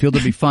degrees. Feel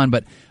to be fun,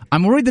 but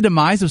I'm worried the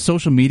demise of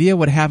social media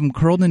would have him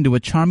curled into a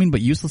charming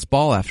but useless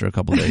ball after a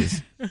couple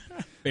days.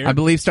 I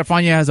believe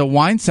Stephania has a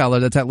wine cellar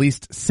that's at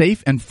least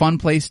safe and fun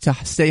place to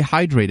stay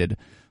hydrated.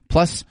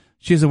 Plus,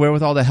 she has the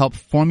wherewithal to help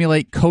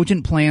formulate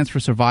cogent plans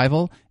for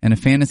survival and a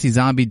fantasy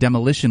zombie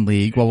demolition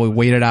league while we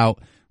wait it out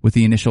with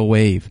the initial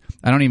wave.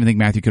 I don't even think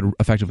Matthew could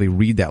effectively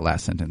read that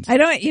last sentence. I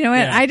don't, you know what?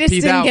 Yeah. I just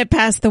didn't get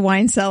past the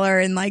wine cellar,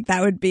 and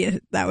that would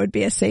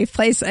be a safe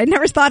place. I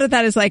never thought of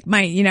that as what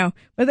do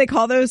they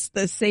call those?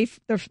 The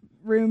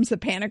rooms, the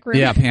panic room?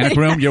 Yeah, panic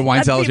room. Your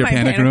wine cellar is your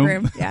panic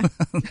room. Yeah.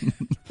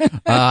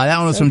 That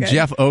one was from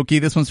Jeff Oakey.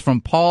 This one's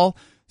from Paul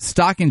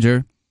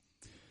Stockinger.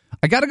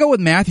 I got to go with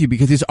Matthew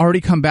because he's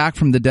already come back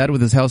from the dead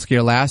with his health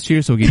scare last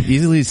year, so he can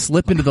easily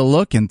slip into the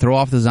look and throw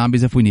off the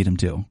zombies if we need him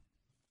to.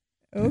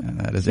 Okay.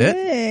 That is it.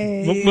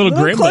 A little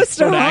grim, but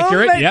sort of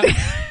accurate. Yeah.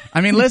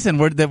 I mean, listen,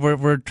 we're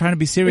trying to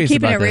be serious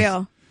keeping about it this.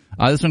 real.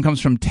 This one comes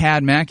from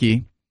Tad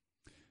Mackey.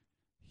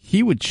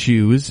 He would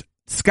choose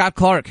Scott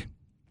Clark.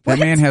 That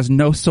man has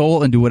no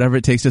soul and do whatever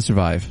it takes to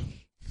survive.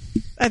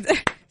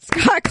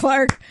 Scott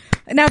Clark.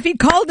 Now, if he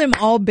called him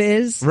All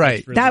Biz,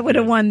 right, really that would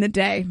have won the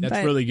day.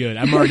 That's really good.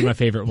 I'm already my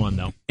favorite one,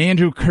 though.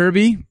 Andrew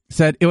Kirby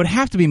said it would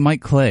have to be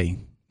Mike Clay.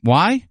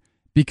 Why?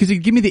 Because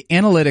he'd give me the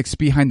analytics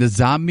behind the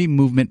zombie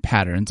movement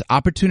patterns,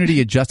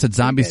 opportunity-adjusted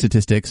zombie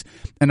statistics,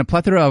 and a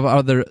plethora of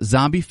other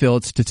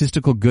zombie-filled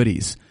statistical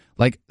goodies,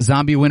 like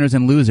zombie winners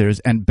and losers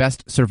and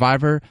best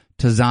survivor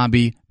to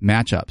zombie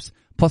matchups.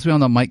 Plus, we all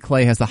know Mike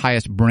Clay has the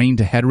highest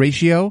brain-to-head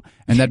ratio,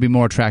 and that'd be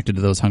more attracted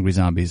to those hungry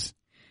zombies.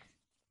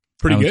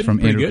 Pretty That was good.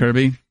 From Andrew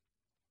Kirby.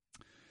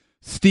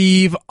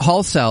 Steve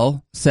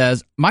Halsell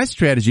says, my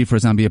strategy for a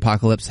zombie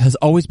apocalypse has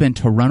always been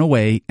to run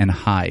away and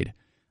hide.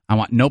 I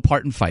want no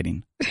part in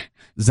fighting.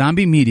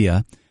 Zombie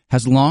media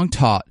has long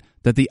taught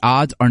that the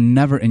odds are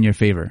never in your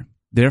favor.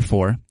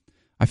 Therefore,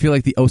 I feel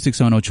like the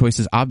 0600 choice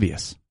is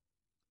obvious.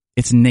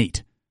 It's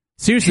Nate.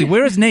 Seriously,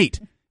 where is Nate?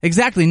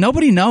 Exactly.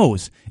 Nobody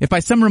knows. If by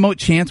some remote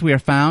chance we are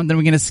found, then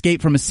we can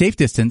escape from a safe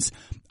distance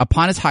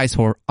upon his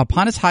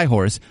high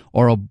horse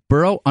or a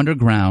burrow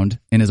underground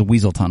in his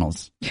weasel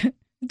tunnels.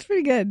 It's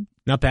pretty good.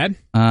 Not bad.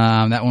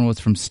 That one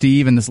was from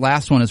Steve, and this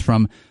last one is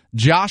from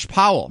Josh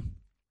Powell.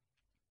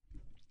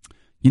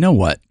 You know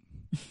what?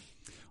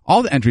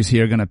 All the entries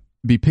here are going to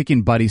be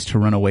picking buddies to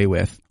run away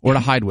with or to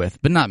hide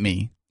with, but not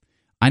me.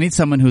 I need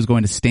someone who's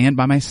going to stand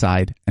by my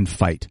side and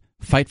fight.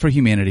 Fight for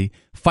humanity,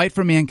 fight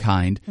for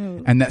mankind,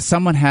 and that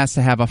someone has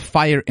to have a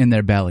fire in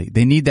their belly.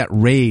 They need that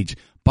rage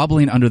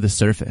bubbling under the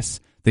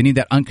surface. They need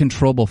that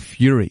uncontrollable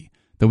fury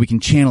that we can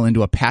channel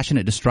into a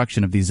passionate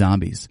destruction of these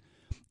zombies.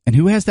 And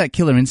who has that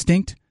killer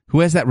instinct? Who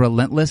has that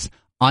relentless,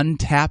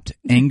 untapped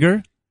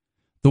anger?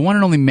 The one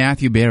and only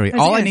Matthew Berry.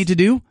 All I need to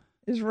do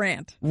is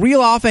rant. Reel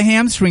off a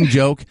hamstring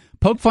joke,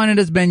 poke fun at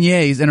his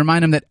beignets, and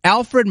remind him that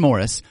Alfred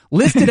Morris,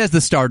 listed as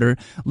the starter,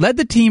 led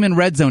the team in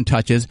red zone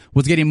touches,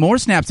 was getting more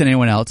snaps than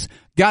anyone else,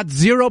 got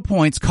 0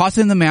 points, cost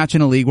him the match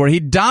in a league where he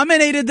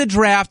dominated the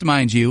draft,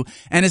 mind you,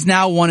 and is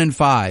now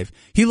 1-5.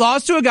 He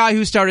lost to a guy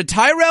who started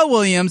Tyrell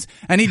Williams,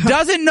 and he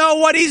doesn't know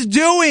what he's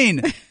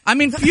doing. I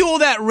mean, fuel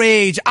that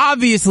rage.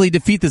 Obviously,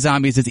 defeat the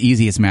zombies as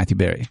easy as Matthew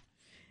Berry.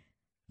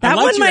 That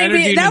one might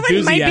be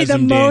the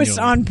most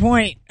Daniel. on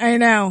point. I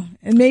know.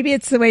 And maybe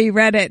it's the way you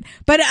read it.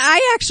 But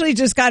I actually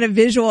just got a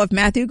visual of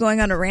Matthew going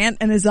on a rant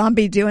and a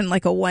zombie doing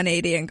like a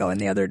 180 and going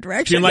the other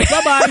direction. You're like,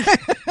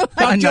 bye-bye.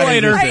 Talk to you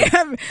later.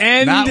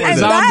 And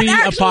zombie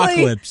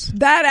apocalypse.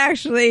 That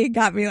actually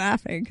got me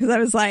laughing because I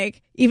was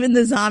like, even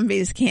the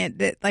zombies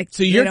can't, like.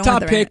 So your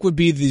top pick would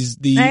be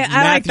the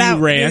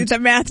Matthew rant. The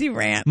Matthew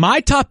rant.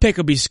 My top pick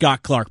would be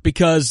Scott Clark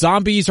because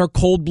zombies are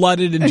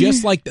cold-blooded and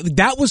just like,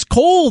 that was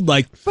cold.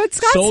 Like, but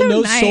Scott's so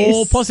no nice.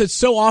 soul. Plus, it's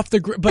so off the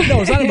grid. But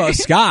no, it's not about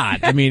Scott.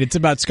 I mean, it's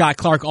about Scott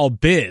Clark, all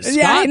biz.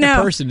 Yeah, Scott, I know.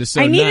 the person, is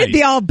so I needed nice.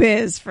 the all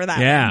biz for that.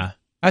 Yeah.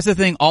 That's the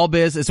thing, all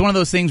biz. It's one of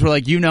those things where,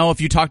 like,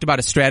 if you talked about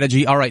a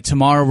strategy, all right,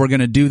 tomorrow we're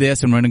going to do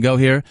this and we're going to go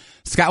here.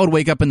 Scott would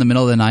wake up in the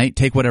middle of the night,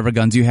 take whatever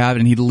guns you have,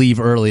 and he'd leave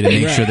early to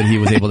make sure that he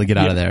was able to get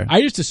out of there. I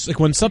used to, like,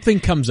 when something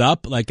comes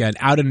up, like an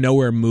out of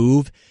nowhere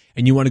move,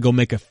 and you want to go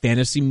make a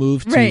fantasy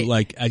move to,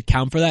 like,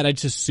 account for that, I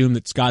just assume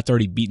that Scott's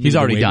already beaten He's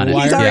already done it.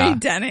 He's already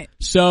done it.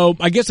 So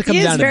I guess it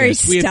comes down to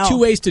this. We have stealth. two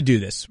ways to do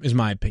this, is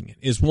my opinion.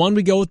 Is one,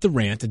 we go with the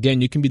rant. Again,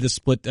 you can be the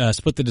split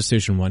the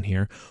decision one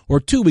here. Or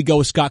two, we go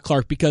with Scott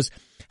Clark because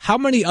how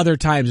many other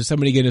times is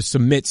somebody going to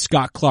submit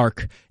Scott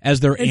Clark as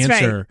their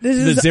answer to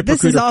the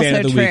ZipRecruiter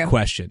Fan of the Week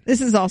question?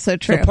 This is also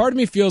true. So part of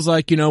me feels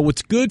like,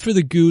 what's good for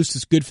the goose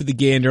is good for the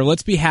gander.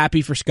 Let's be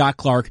happy for Scott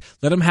Clark.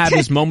 Let him have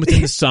his moment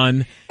in the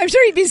sun. I'm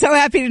sure he'd be so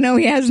happy to know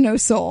he has no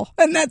soul,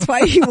 and that's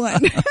why he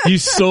won. You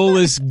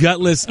soulless,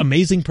 gutless,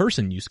 amazing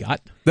person, you, Scott.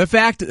 The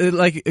fact,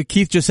 like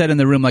Keith just said in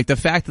the room, like the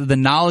fact that the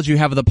knowledge you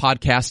have of the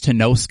podcast to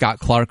know Scott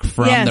Clark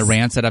from the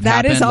rants that have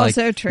happened. That is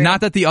also true.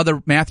 Not that the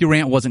other Matthew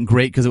rant wasn't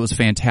great because it was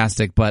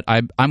fantastic, but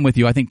I'm with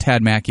you. I think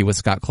Tad Mackey with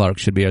Scott Clark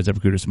should be our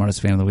ZipRecruiter Smartest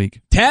Fan of the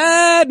Week.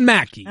 Tad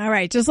Mackey. All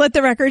right, just let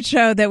the record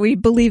show that we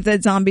believe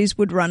that zombies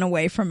would run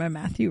away from a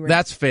Matthew rant.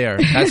 That's fair.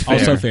 That's fair.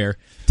 Also fair.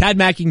 Tad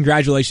Mackey,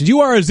 congratulations.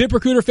 You are a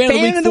ZipRecruiter Fan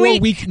of the Week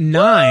for week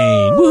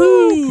 9.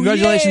 Woohoo!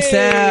 Congratulations, Yay!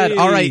 Tad.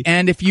 All right,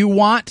 and if you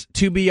want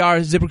to be our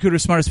ZipRecruiter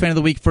Smartest Fan of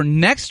the Week for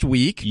next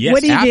week,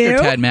 What do you after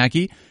do? Tad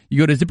Mackey, you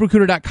go to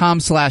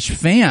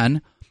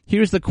ZipRecruiter.com/fan.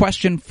 Here's the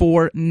question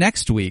for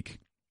next week.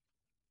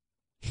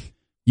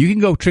 You can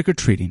go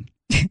trick-or-treating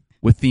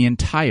with the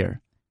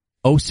entire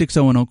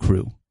 06010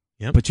 crew,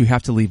 but you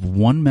have to leave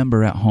one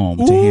member at home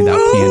to hand out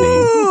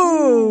candy.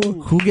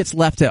 Who gets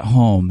left at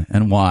home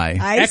and why?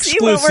 I see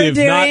what we're Exclusive,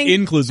 doing. not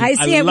inclusive. I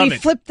see I it. love We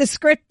it. flipped the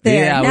script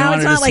there. Yeah, we now wanted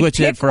it's to not like switch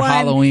it pick for one,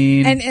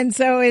 Halloween. and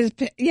so is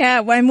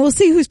and we'll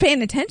see who's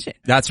paying attention.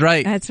 That's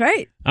right. That's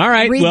right. All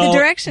right. Read well, the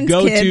directions,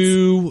 go kids.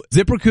 to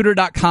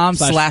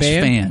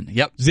ZipRecruiter.com/fan.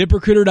 Yep.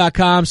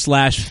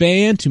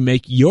 ZipRecruiter.com/fan to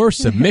make your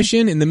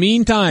submission. In the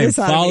meantime, This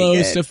ought to be follow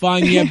good.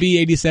 Stephania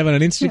B87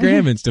 on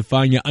Instagram and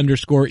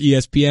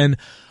Stephania_ESPN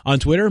on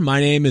Twitter.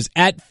 My name is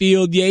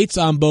 @Field Yates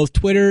on both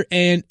Twitter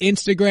and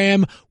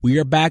Instagram. We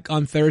are back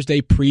on Thursday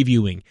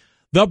previewing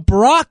the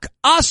Brock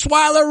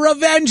Osweiler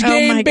revenge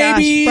game, my gosh.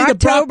 baby. The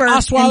Brock Brocktober in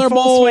Osweiler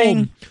full Bowl.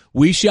 swing.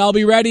 We shall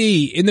be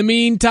ready. In the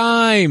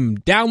meantime,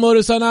 download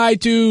us on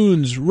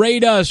iTunes,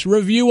 rate us,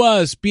 review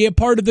us, be a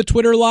part of the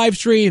Twitter live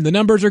stream. The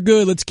numbers are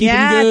good. Let's keep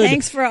them good.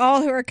 Thanks for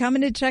all who are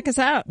coming to check us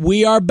out.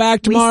 We are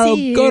back tomorrow.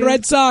 see you. Go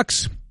Red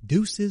Sox.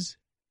 Deuces.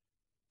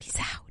 Peace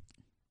out.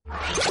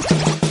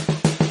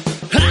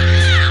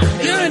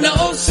 You're in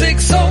the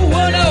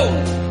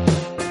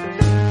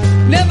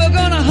 06010. Never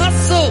gonna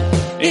hustle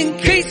in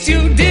case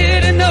you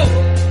didn't know.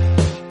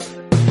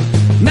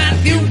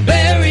 Matthew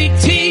Berry,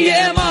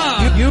 TMR.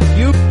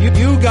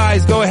 You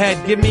guys go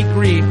ahead, give me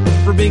grief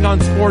for being on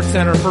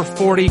SportsCenter for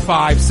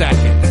 45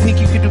 seconds. I think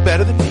you could do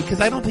better than me because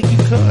I don't think you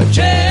could.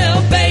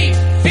 Jailbait,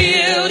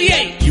 Field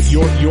Yates.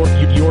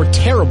 You're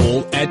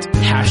terrible at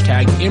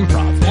hashtag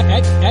improv.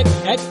 At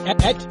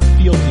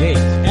Field Yates.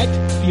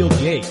 At Field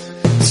Yates.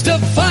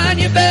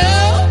 Stephania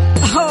Bell.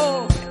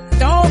 Oh,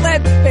 don't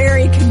let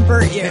Barry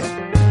convert you.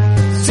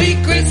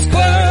 Secret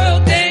Squirrel,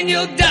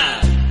 Daniel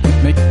Dodd.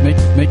 Make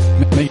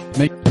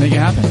it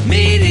happen.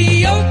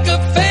 Mediocre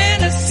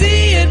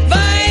fantasy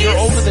advice. You're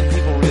older than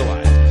people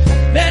realize.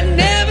 That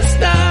never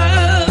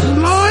stops.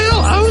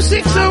 Loyal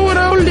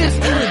 06010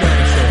 listener.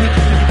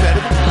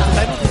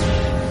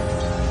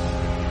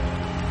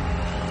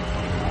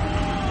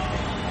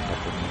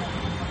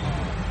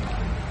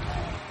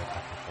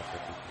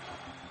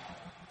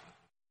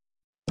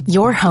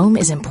 Your home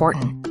is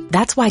important.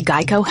 That's why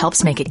Geico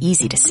helps make it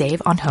easy to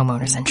save on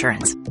homeowners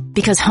insurance.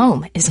 Because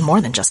home is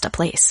more than just a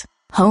place.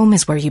 Home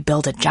is where you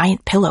build a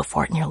giant pillow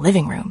fort in your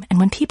living room. And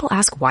when people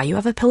ask why you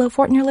have a pillow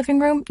fort in your living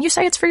room, you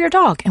say it's for your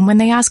dog. And when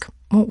they ask,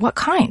 well, what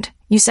kind?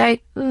 You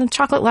say,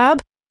 chocolate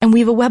lab. And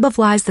weave a web of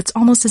lies that's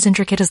almost as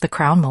intricate as the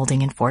crown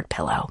molding in Fort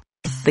Pillow.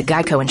 The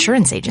Geico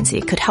Insurance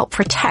Agency could help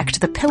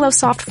protect the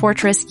pillow-soft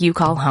fortress you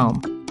call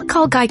home.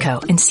 Call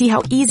Geico and see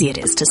how easy it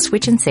is to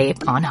switch and save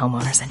on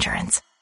homeowners insurance.